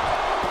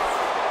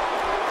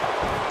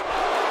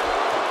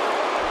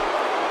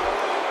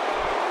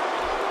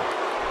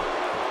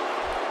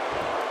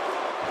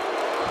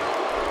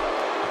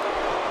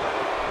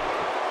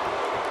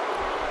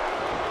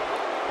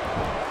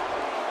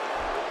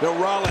 Now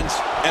Rollins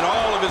and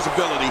all of his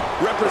ability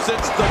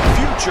represents the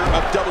future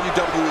of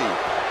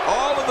WWE.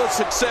 All of the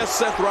success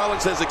Seth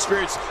Rollins has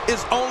experienced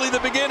is only the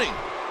beginning.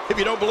 If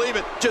you don't believe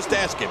it, just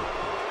ask him.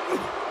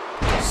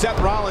 Seth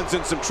Rollins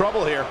in some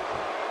trouble here,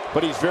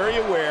 but he's very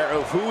aware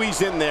of who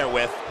he's in there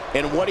with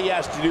and what he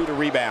has to do to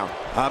rebound.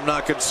 I'm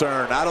not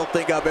concerned. I don't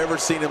think I've ever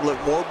seen him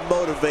look more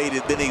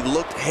motivated than he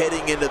looked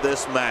heading into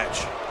this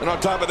match. And on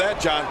top of that,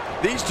 John,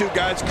 these two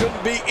guys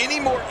couldn't be any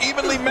more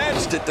evenly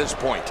matched at this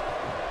point.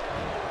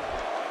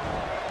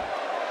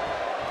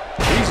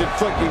 He's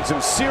inflicting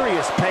some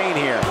serious pain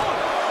here.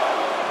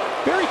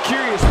 Very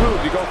curious move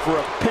to go for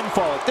a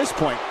pinfall at this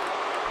point.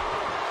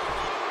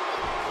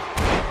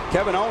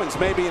 Kevin Owens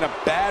may be in a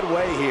bad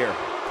way here.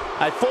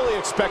 I fully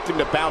expect him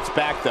to bounce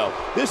back, though.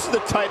 This is the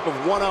type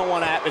of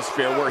one-on-one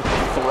atmosphere where he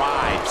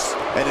thrives.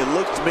 And it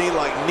looks to me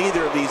like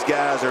neither of these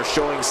guys are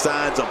showing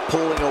signs of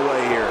pulling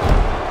away here.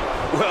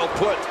 Well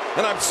put,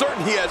 and I'm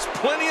certain he has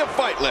plenty of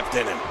fight left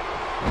in him.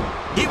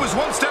 He was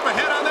one step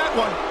ahead on that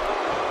one.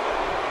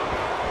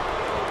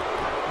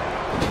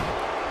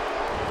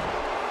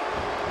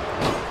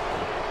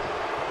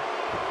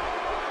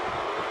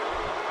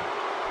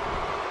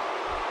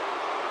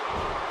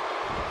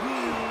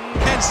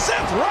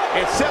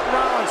 Seth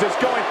Rollins is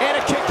going, and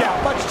a kick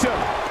out, much to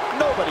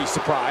nobody's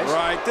surprise.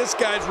 Right, this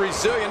guy's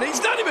resilient.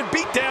 He's not even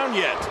beat down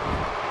yet.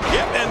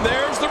 Yep, and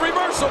there's the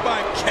reversal by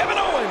Kevin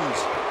Owens.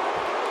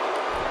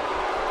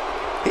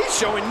 He's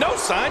showing no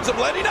signs of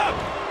letting up.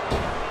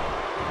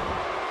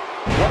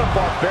 What a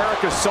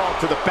barbaric assault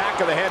to the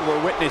back of the head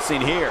we're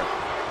witnessing here.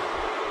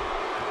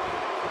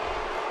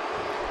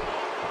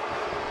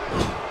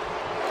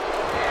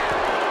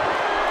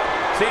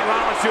 Seen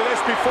Rollins do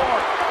this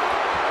before.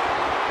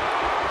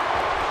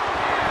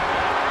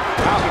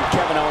 How can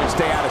Kevin Owens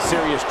stay out of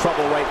serious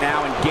trouble right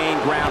now and gain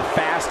ground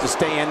fast to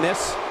stay in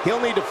this? He'll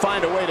need to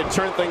find a way to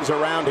turn things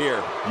around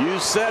here. You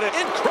said it.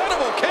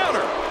 Incredible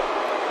counter.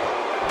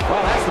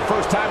 Well, that's the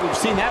first time we've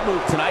seen that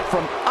move tonight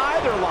from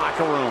either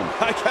locker room.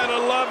 I kind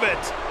of love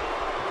it.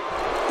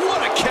 What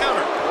a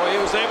counter. Boy, he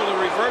was able to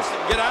reverse it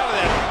and get out of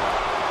that.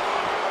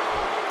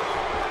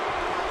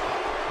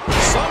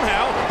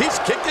 Somehow, he's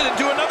kicked it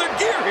into another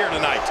gear here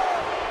tonight.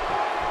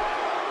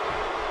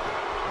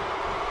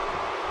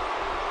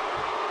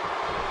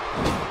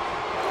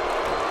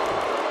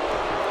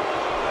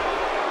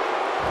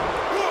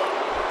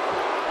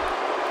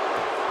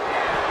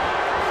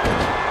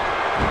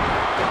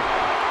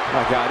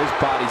 My God, his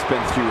body's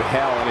been through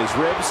hell, and his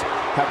ribs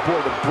have bore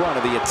the brunt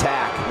of the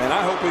attack. Man,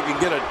 I hope we can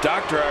get a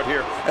doctor out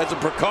here as a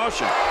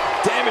precaution.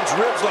 Damaged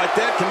ribs like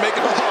that can make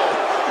it... Oh,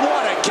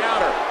 what a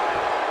counter.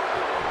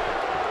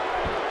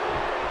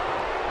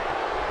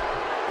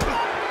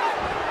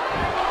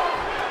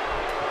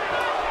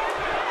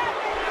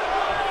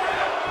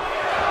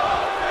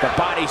 The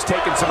body's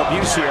taken some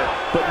abuse here,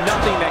 but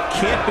nothing that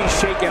can't be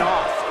shaken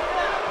off.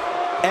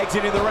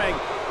 Exiting the ring.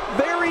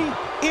 Very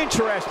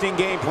interesting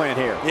game plan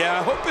here. Yeah,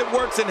 I hope it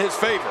works in his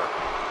favor.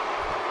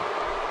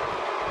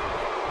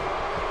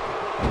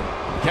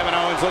 Kevin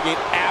Owens looking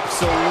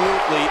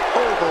absolutely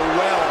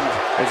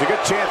overwhelmed. There's a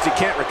good chance he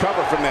can't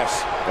recover from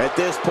this. At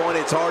this point,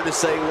 it's hard to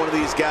say one of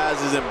these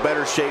guys is in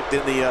better shape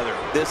than the other.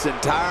 This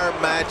entire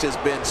match has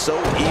been so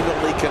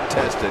evenly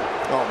contested.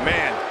 Oh,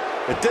 man.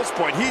 At this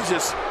point, he's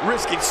just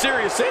risking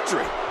serious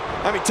injury.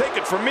 I mean, take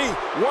it from me,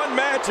 one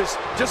match is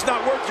just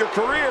not worth your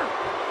career.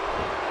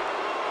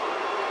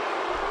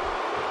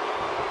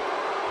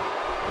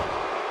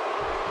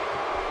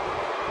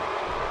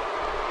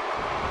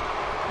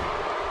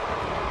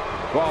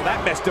 Well,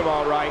 that missed him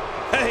all right.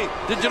 Hey,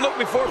 did you look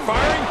before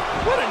firing?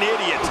 What an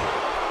idiot.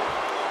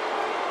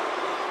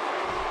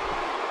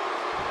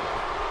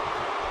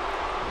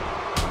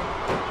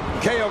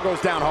 KO goes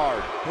down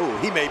hard. Ooh,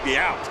 he may be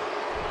out.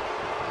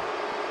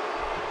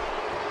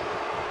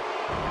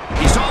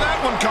 He saw that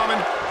one coming.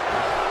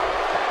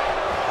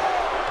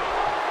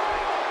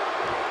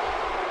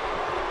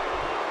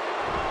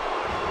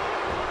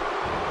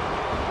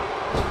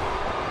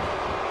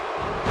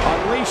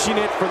 Unleashing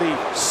it for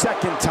the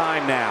second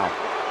time now.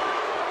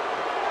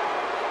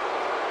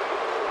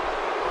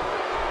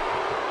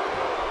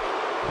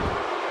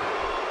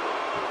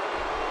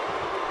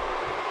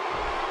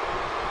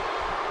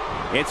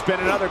 It's been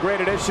another great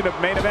edition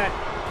of Main Event.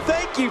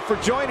 Thank you for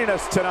joining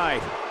us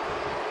tonight.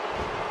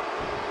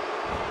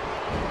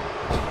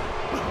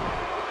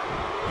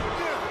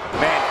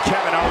 Man,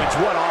 Kevin Owens,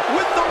 what off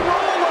with the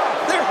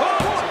roll-up. They're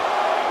hooked.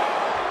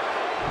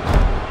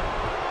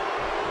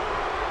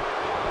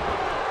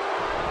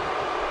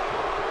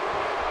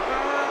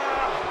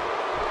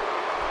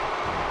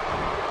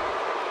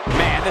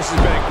 Man, this has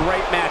been a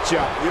great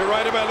matchup. You're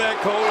right about that,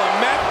 Cole. A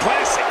Matt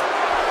classic.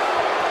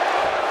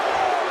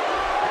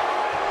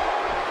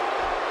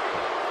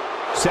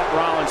 Seth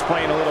Rollins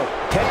playing a little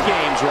head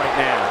games right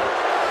now.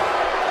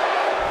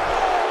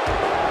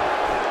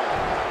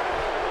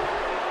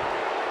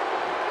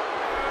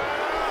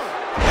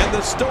 And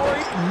the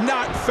story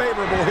not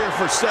favorable here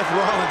for Seth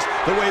Rollins,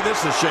 the way this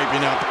is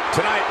shaping up.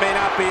 Tonight may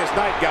not be his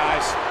night,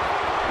 guys.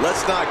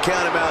 Let's not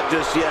count him out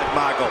just yet,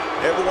 Michael.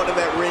 Everyone in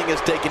that ring is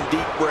taking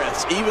deep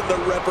breaths, even the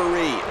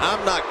referee.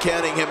 I'm not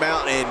counting him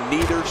out, and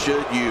neither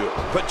should you.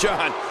 But,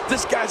 John,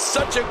 this guy's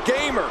such a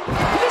gamer.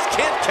 You just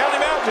can't count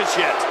him out just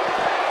yet.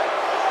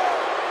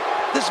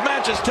 This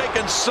match has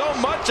taken so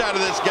much out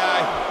of this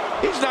guy.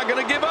 He's not going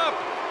to give up.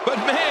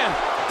 But, man,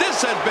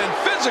 this has been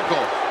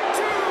physical.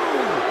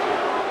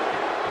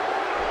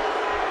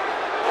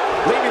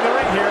 Leaving the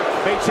ring here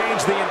may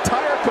change the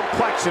entire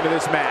complexion of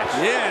this match.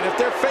 Yeah, and if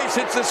their face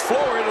hits this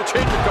floor, it'll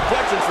change the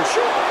complexion for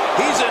sure.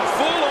 He's in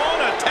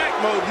full-on attack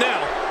mode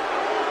now.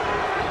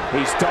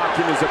 He's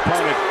stalking his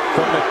opponent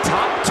from the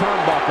top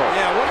turnbuckle.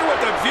 Yeah, I wonder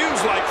what the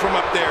view's like from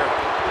up there.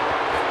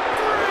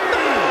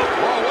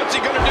 Oh, what's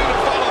he going to do to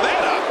follow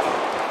that up?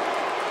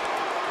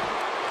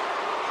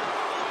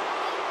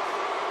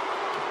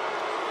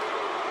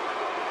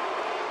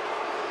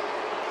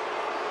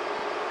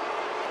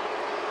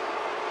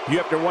 You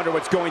have to wonder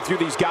what's going through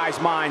these guys'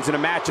 minds in a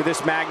match of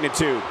this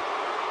magnitude.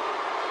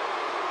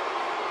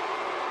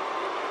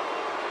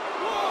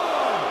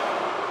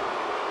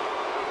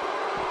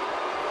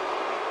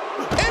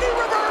 And he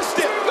reversed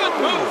it. Good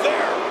move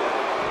there.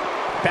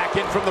 Back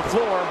in from the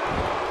floor.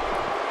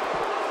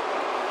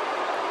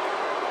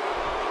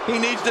 He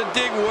needs to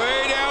dig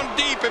way down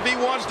deep if he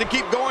wants to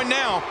keep going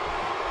now.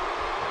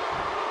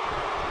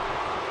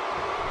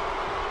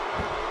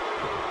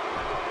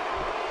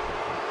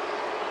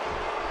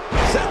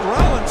 Seth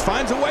Rollins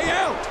finds a way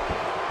out.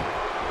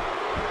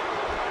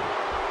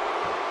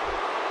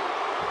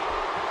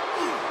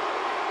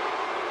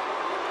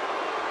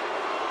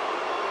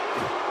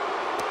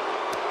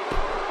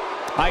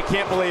 I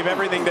can't believe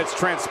everything that's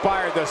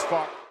transpired thus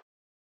far.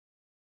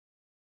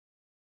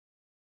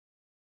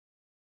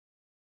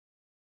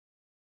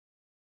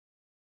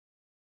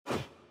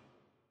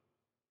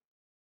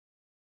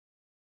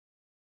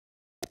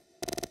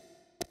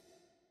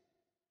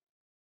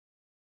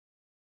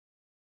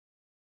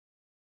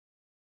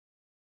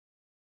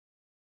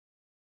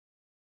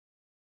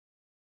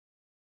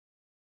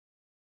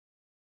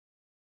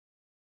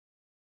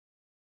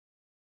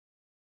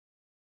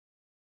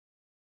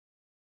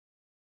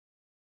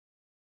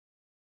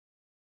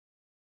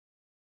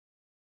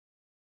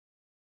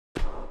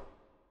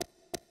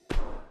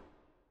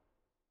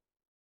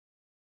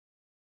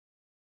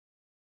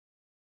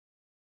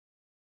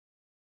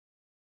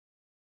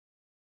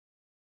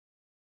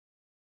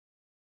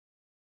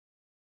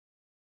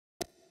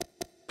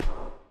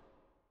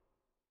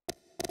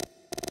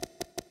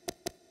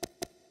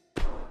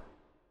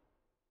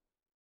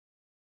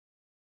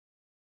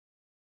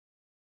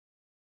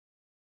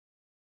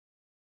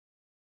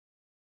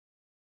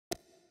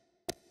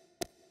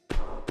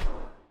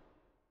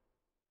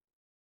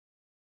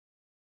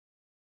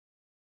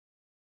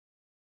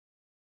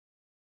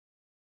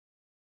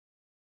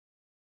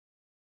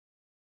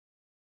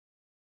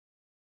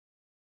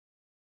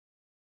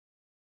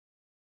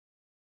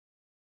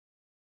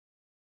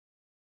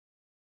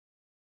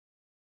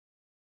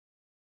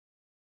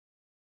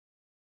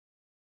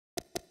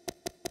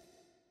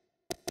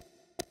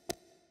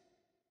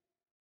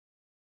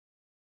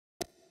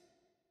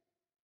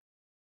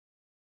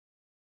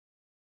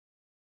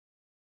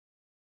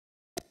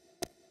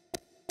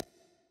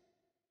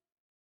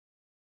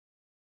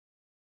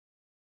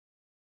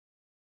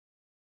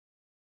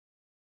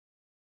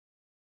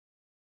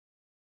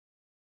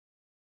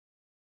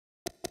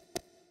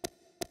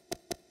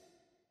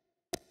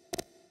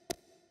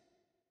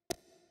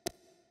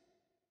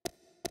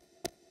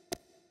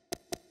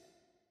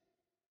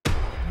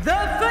 the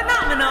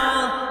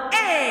phenomenal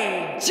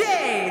Aj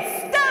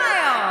Styles.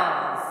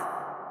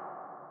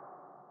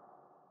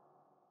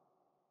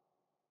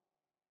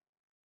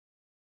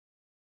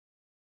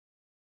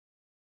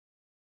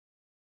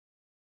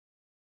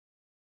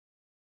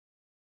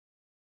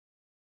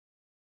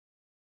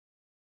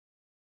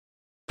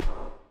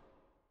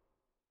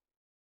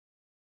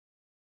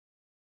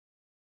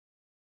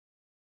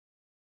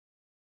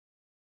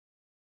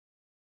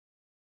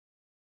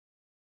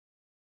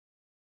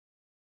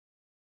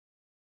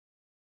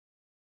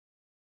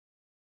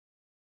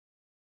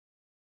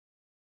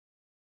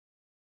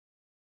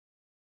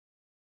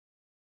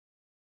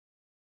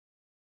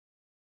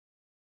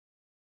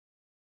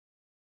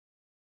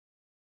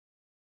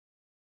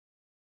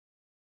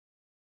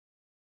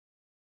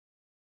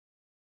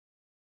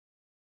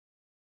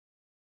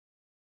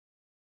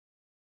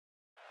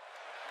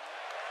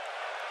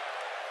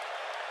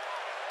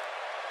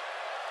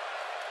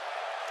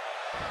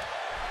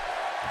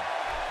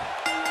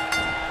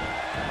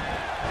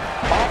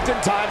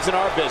 Oftentimes in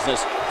our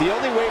business, the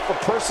only way for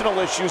personal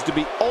issues to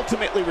be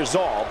ultimately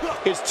resolved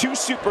is two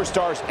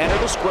superstars enter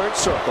the squared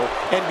circle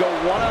and go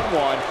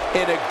one-on-one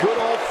in a good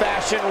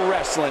old-fashioned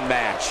wrestling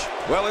match.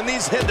 Well, in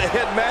these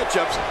head-to-head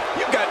matchups,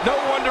 you've got no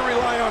one to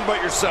rely on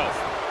but yourself.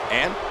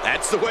 And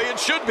that's the way it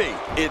should be.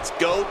 It's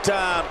go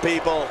time,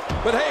 people.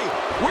 But hey,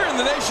 we're in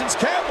the nation's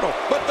capital.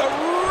 But the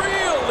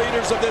real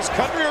leaders of this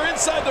country are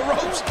inside the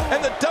ropes,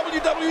 and the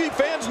WWE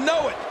fans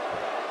know it.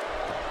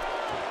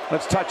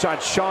 Let's touch on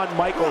Shawn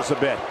Michaels a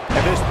bit.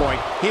 At this point,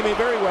 he may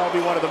very well be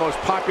one of the most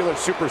popular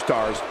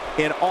superstars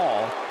in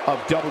all of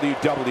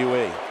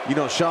WWE. You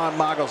know, Shawn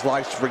Michaels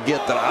likes to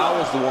forget that I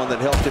was the one that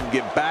helped him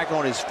get back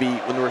on his feet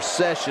when the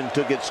recession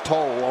took its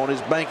toll on his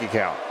bank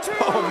account.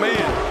 Oh,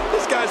 man,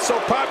 this guy's so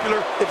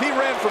popular, if he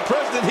ran for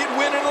president, he'd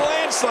win in a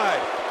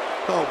landslide.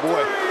 Oh,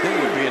 boy,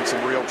 then he would be in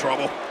some real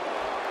trouble.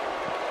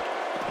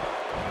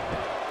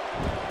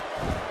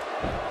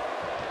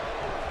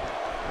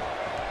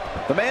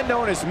 The man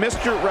known as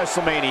Mr.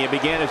 WrestleMania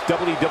began his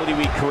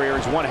WWE career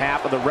as one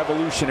half of the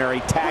revolutionary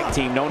tag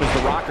team known as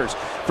the Rockers.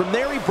 From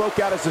there, he broke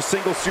out as a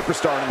single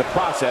superstar, and in the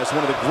process,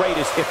 one of the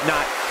greatest, if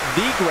not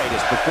the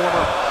greatest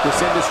performer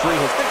this industry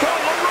has become.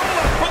 A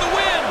roll-up for the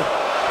win!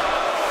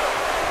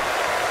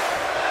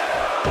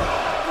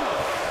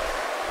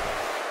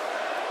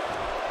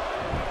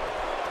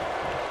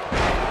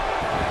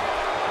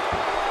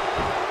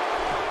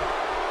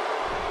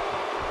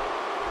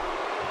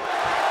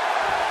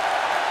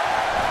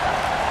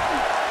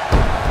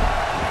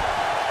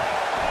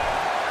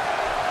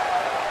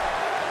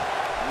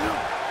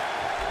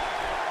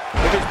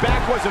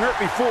 Back wasn't hurt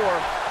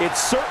before, it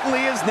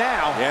certainly is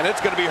now. And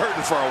it's going to be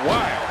hurting for a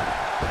while.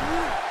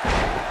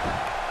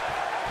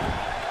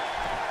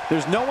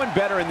 There's no one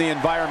better in the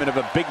environment of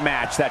a big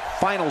match, that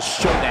final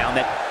showdown,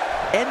 that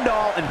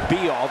end-all and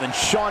be-all than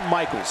Shawn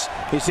Michaels.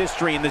 His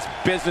history in this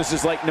business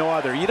is like no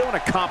other. You don't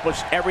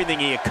accomplish everything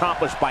he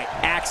accomplished by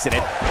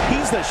accident.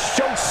 He's the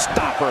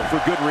showstopper for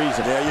good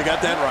reason. Yeah, you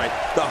got that right.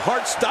 The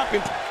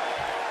heart-stopping...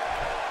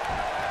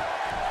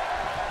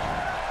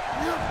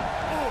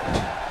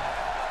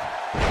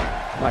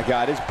 My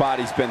God, his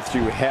body's been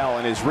through hell,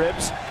 and his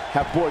ribs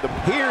have bore them.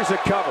 Here's a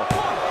cover.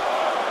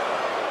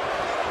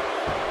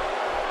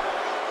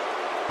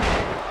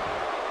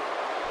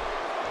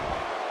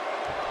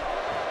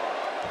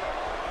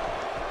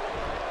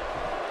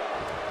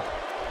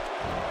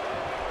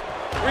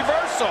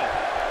 Reversal.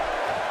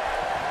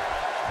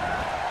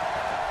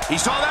 He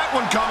saw that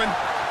one coming.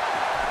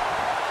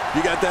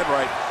 You got that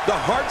right. The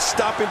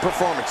heart-stopping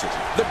performances,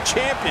 the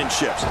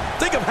championships.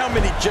 Think of how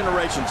many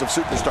generations of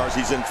superstars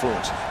he's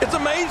influenced. It's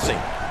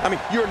amazing. I mean,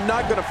 you're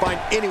not going to find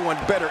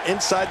anyone better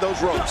inside those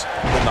ropes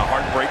than the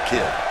Heartbreak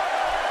Kid.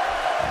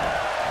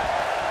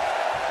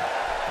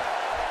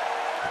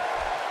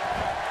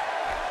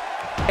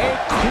 A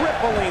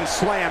crippling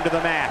slam to the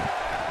mat.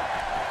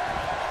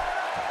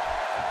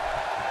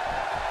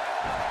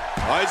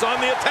 Oh, he's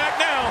on the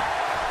attack now.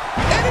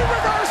 And he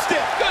reversed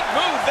it. Good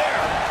move there.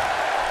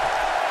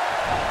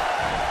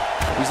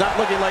 He's not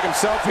looking like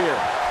himself here,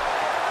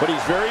 but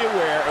he's very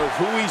aware of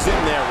who he's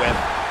in there with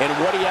and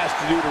what he has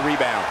to do to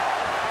rebound.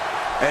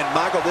 And,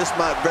 Michael, this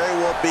might very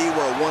well be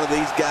where one of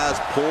these guys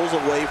pulls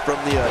away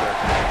from the other.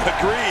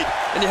 Agreed.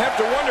 And you have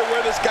to wonder where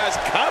this guy's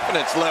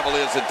confidence level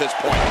is at this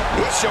point.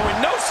 He's showing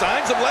no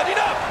signs of letting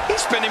up.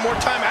 He's spending more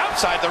time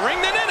outside the ring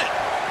than in it.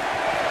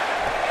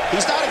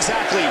 He's not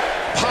exactly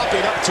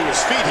popping up to his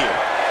feet here.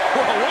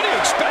 Well, what do you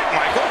expect,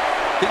 Michael?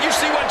 Did you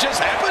see what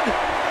just happened?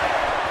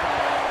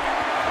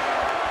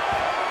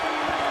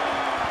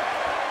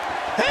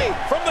 Hey,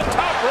 from the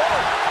top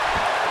rope.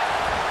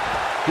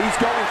 He's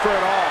going for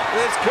it all.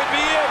 This could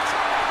be it.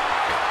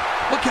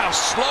 Look how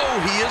slow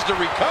he is to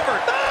recover.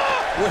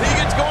 When he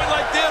gets going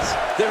like this,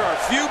 there are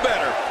few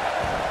better.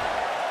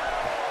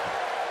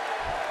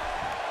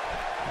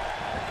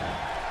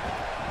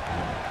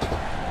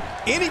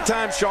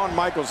 Anytime Shawn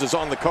Michaels is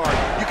on the card,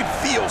 you can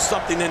feel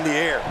something in the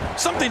air,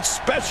 something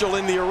special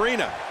in the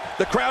arena.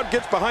 The crowd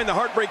gets behind the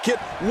Heartbreak Kid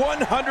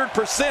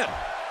 100%.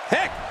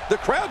 Heck, the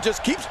crowd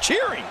just keeps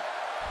cheering.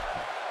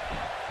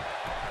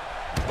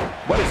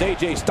 What does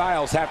AJ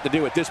Styles have to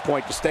do at this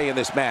point to stay in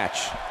this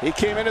match? He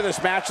came into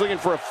this match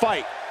looking for a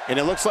fight, and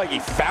it looks like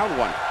he found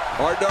one.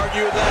 Hard to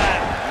argue with that.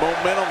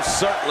 Momentum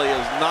certainly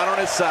is not on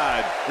his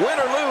side. Win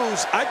or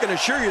lose, I can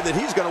assure you that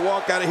he's going to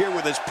walk out of here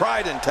with his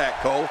pride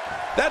intact, Cole.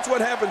 That's what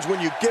happens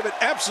when you give it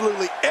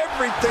absolutely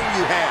everything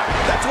you have.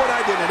 That's what I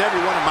did in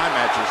every one of my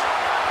matches.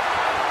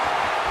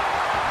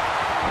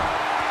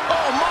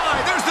 Oh my,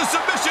 there's the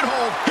submission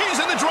hold. He's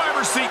in the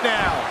driver's seat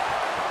now.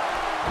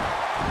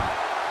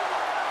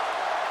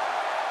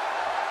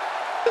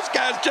 This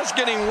guy's just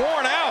getting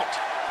worn out.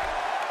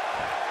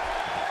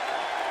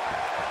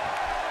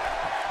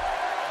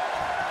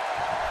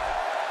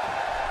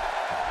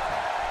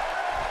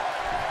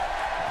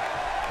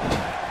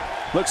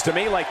 Looks to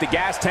me like the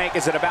gas tank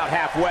is at about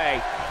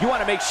halfway. You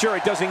want to make sure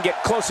it doesn't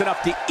get close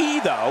enough to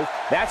E, though.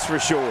 That's for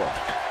sure.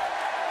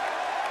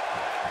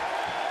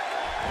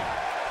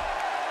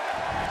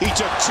 He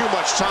took too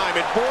much time,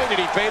 and boy, did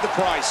he pay the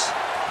price.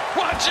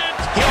 Watch it!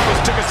 He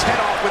almost took his head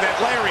off with that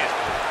lariat.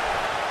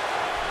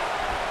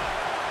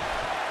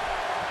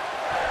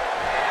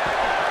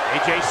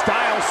 AJ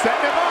Styles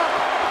setting him up.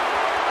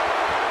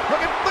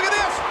 Look at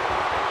this.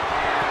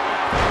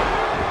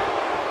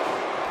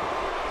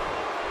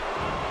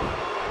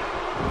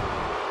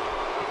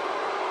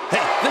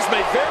 Hey, this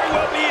may very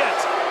well be it.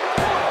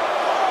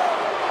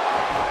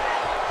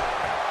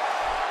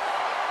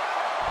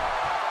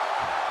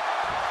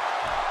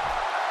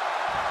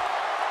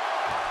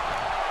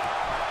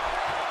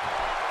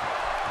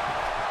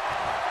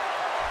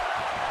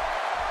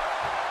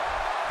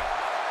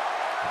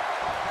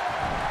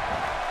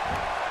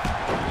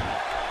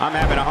 I'm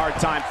having a hard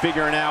time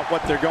figuring out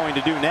what they're going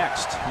to do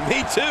next.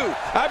 Me too.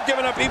 I've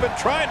given up even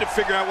trying to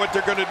figure out what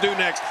they're going to do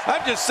next.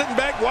 I'm just sitting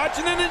back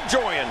watching and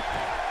enjoying.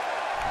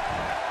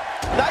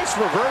 Nice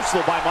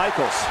reversal by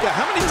Michaels. Yeah,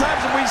 how many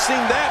times have we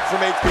seen that from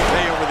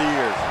HBK over the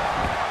years?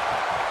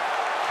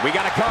 We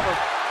got a cover.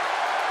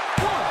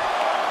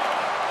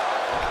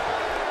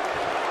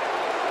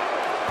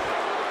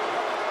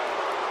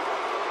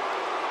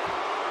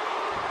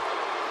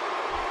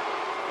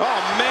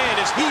 Oh man,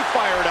 is he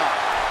fired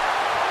up.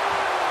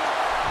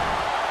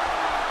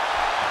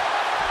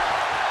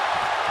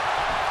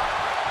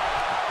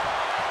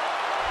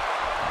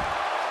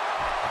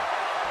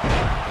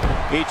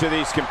 Each of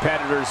these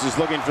competitors is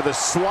looking for the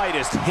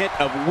slightest hint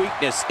of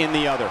weakness in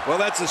the other. Well,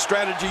 that's a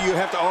strategy you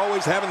have to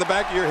always have in the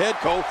back of your head,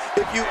 Cole.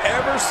 If you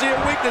ever see a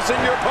weakness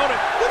in your opponent,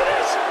 look at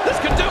this. This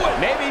could do it.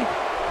 Maybe.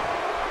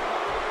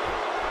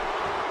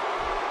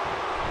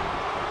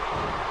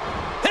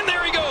 And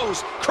there he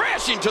goes,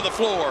 crashing to the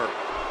floor.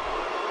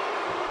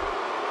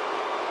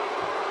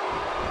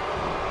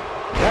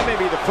 That may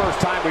be the first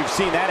time we've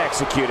seen that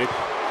executed.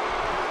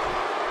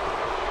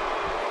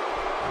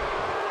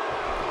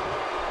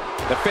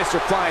 The fists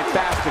are flying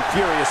fast and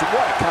furious.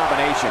 What a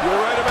combination. You're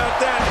right about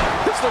that.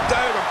 This looked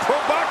like a pro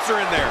boxer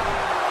in there.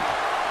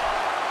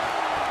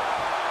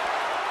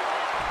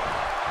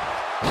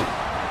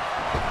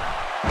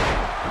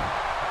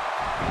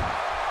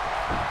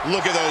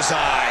 Look at those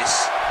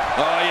eyes.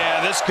 Oh,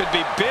 yeah, this could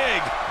be big.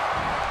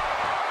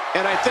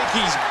 And I think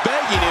he's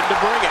begging him to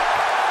bring it.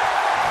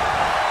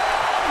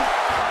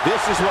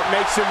 This is what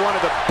makes him one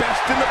of the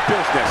best in the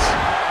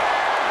business.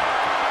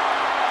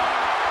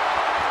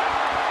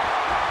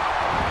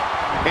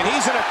 And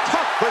he's in a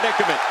tough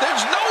predicament.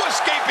 There's no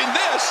escaping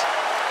this.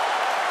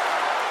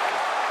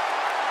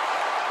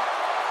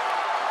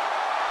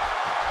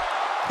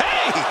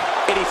 Hey!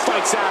 And he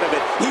fights out of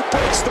it. He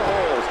breaks the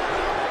hold.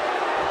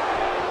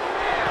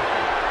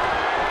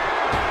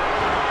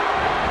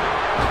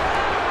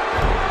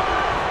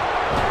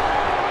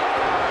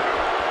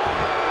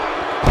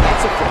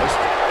 That's a first.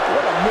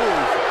 What a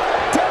move.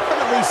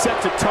 Definitely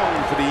sets a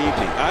tone for the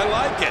evening. I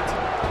like it.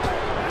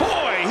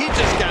 Boy, he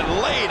just got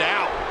laid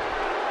out.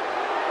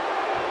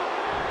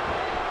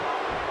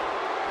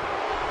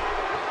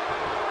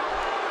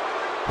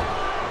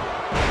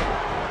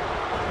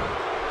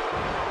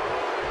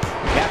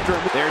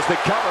 There's the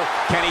cover.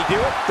 Can he do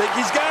it? Think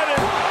he's got it.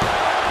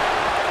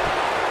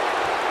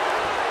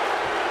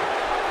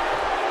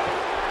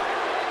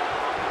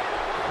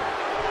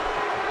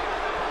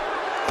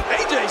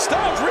 AJ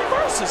Styles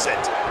reverses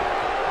it.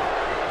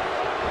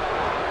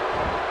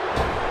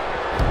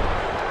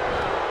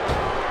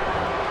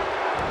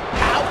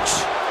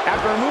 Ouch!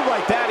 After a move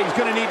like that, he's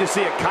going to need to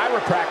see a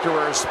chiropractor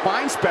or a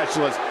spine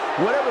specialist,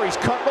 whatever he's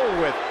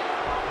comfortable with.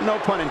 No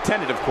pun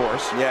intended, of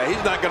course. Yeah,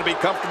 he's not going to be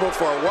comfortable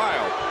for a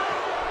while.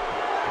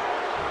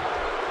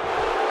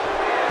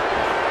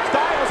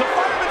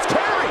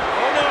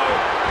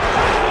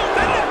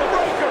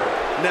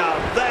 Now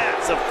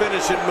that's a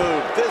finishing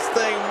move. This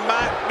thing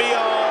might be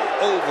all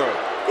over.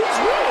 He's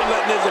really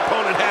letting his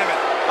opponent have it.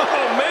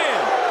 Oh, man.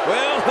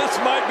 Well, this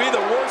might be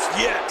the worst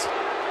yet.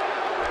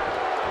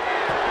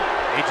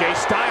 AJ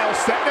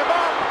Styles setting him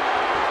up.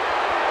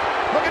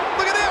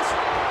 Look at this.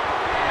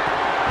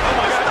 Oh,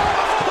 my God.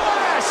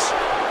 Flash.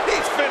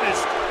 He's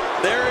finished.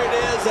 There it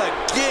is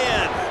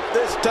again.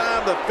 This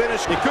time the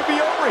finish. It could be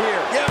over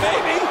here. Yeah,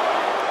 maybe.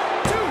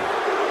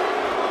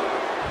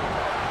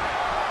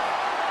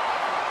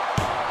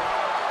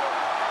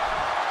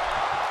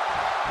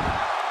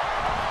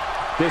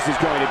 This is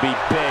going to be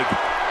big,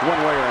 one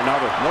way or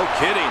another. No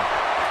kidding.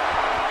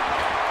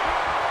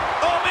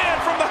 Oh, man,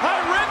 from the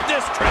high rim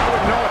district. I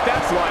wouldn't know what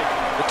that's like.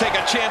 To take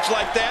a chance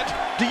like that,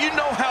 do you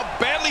know how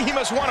badly he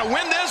must want to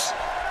win this?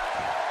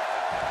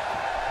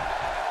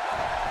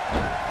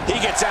 He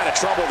gets out of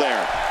trouble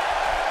there.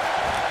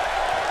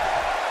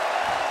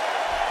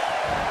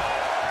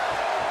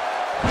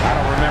 I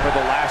don't remember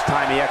the last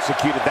time he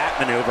executed that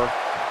maneuver.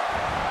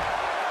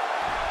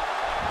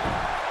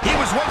 He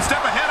was one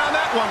step ahead on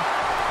that one.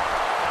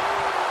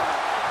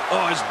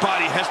 Oh, his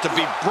body has to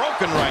be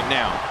broken right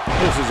now.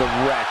 This is a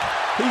wreck.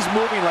 He's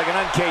moving like an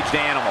uncaged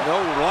animal.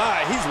 No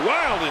lie, he's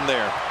wild in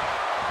there.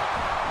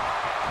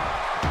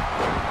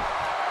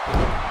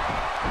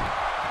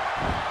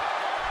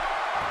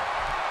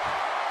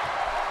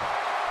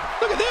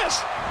 Look at this.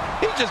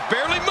 He's just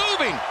barely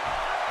moving.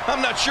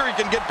 I'm not sure he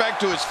can get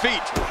back to his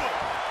feet.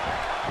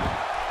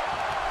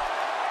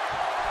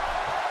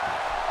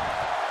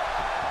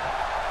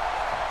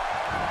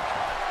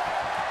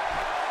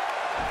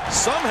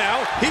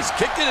 Somehow, he's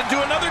kicked it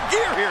into another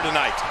gear here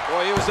tonight.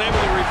 Boy, he was able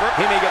to revert.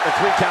 He may get the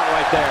 3 count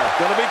right there.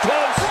 Gonna be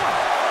close.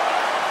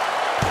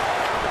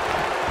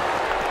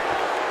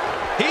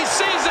 He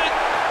sees it.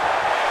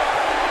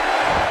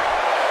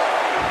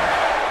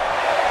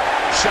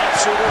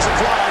 Sharpshooters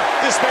applied.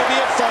 This may be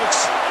it,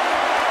 folks.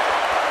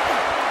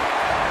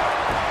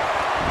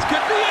 This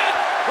could be it.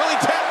 Will he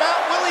tap out?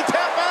 Will he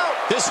tap out?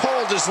 This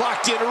hold is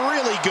locked in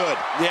really good.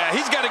 Yeah,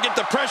 he's got to get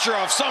the pressure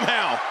off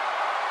somehow.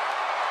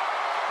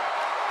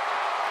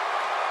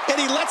 And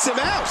he lets him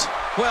out.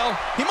 Well,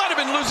 he might have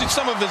been losing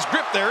some of his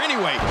grip there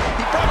anyway.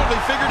 He probably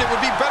figured it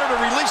would be better to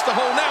release the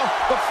hold now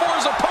before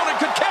his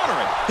opponent could counter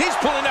it. He's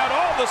pulling out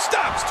all the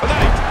stops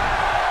tonight.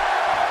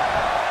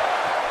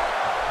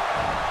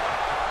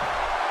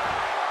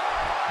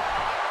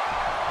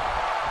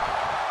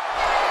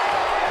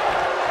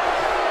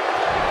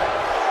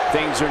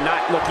 Things are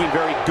not looking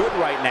very good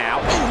right now.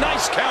 Ooh,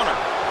 nice counter.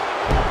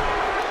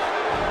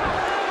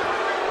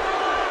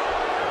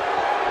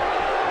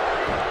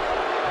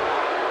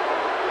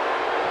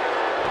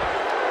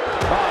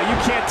 Oh, you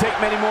can't take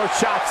many more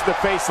shots to the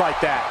face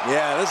like that.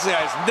 Yeah, this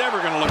guy's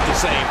never going to look the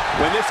same.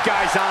 When this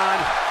guy's on,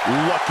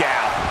 look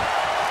out.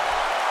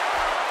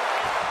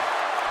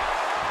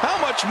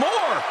 How much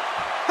more?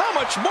 How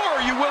much more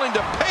are you willing to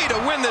pay to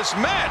win this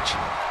match?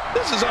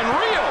 This is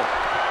unreal.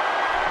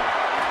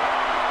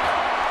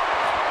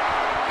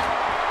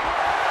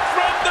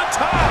 From the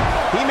top.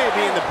 He may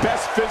be in the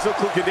best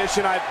physical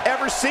condition I've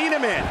ever seen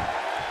him in.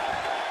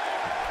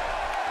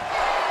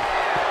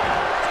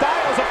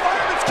 Styles, a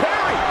fireman's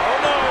carry. Oh,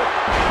 no.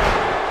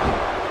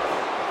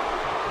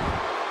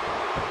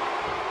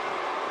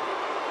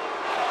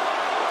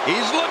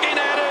 He's looking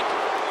at it.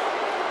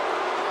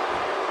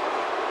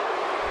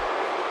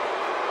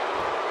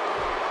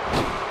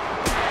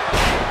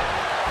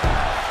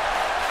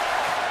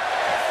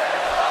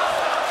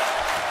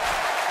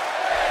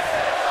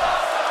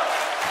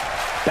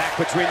 Back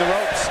between the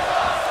ropes.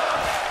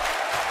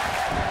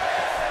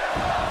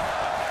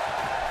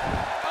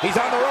 He's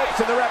on the ropes,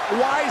 and the ref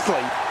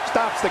wisely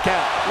stops the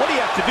count. What do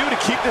you have to do to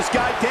keep this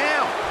guy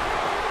down?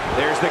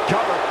 There's the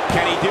cover.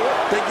 Can he do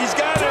it? Think he's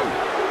got him.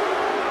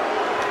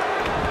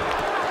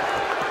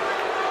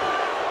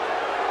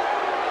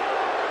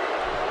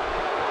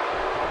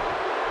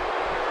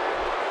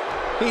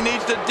 He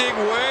needs to dig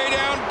way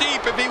down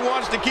deep if he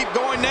wants to keep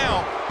going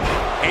now.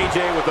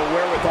 AJ with the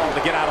wherewithal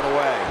to get out of the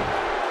way.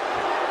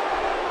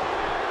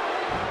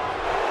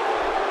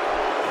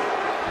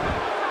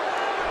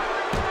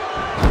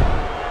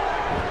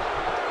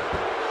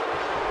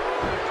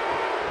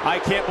 I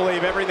can't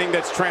believe everything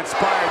that's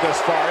transpired thus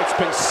far. It's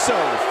been so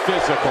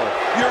physical.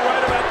 You're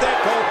right about that,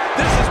 Cole.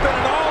 This has been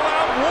an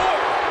all-out war.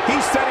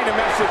 He's sending a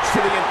message to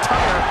the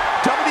entire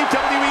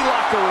WWE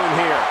locker room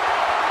here.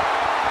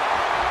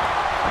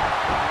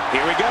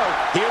 Here we go.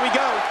 Here we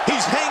go.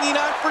 He's hanging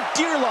on for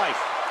dear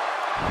life.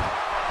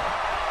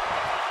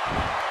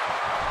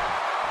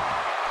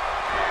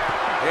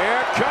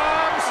 Here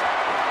comes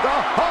the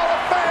Hall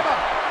of Famer,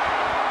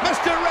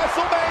 Mr.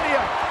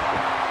 WrestleMania.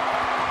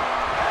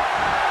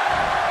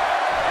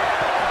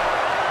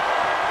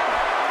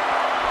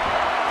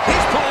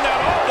 He's pulling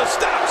out all the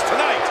stops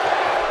tonight.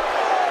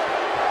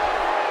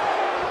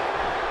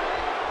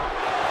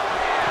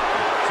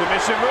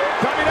 Submission move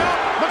coming up.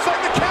 Looks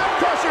like the Count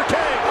Crusher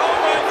came. Oh,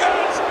 my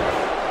gosh.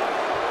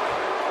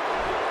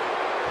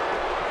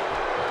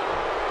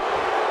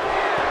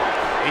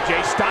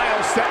 AJ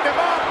Styles setting him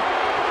up.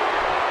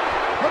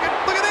 Look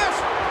at this.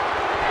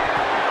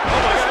 Oh,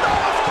 my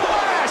God.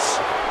 Splash.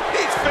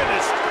 He's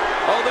finished.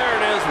 Oh, there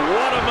it is.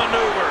 What a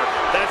maneuver.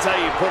 That's how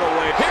you put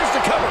away. Here's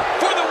the cover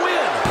for the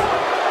win.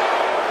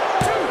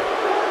 2,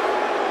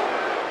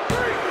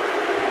 3.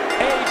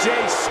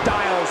 AJ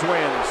Styles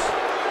wins.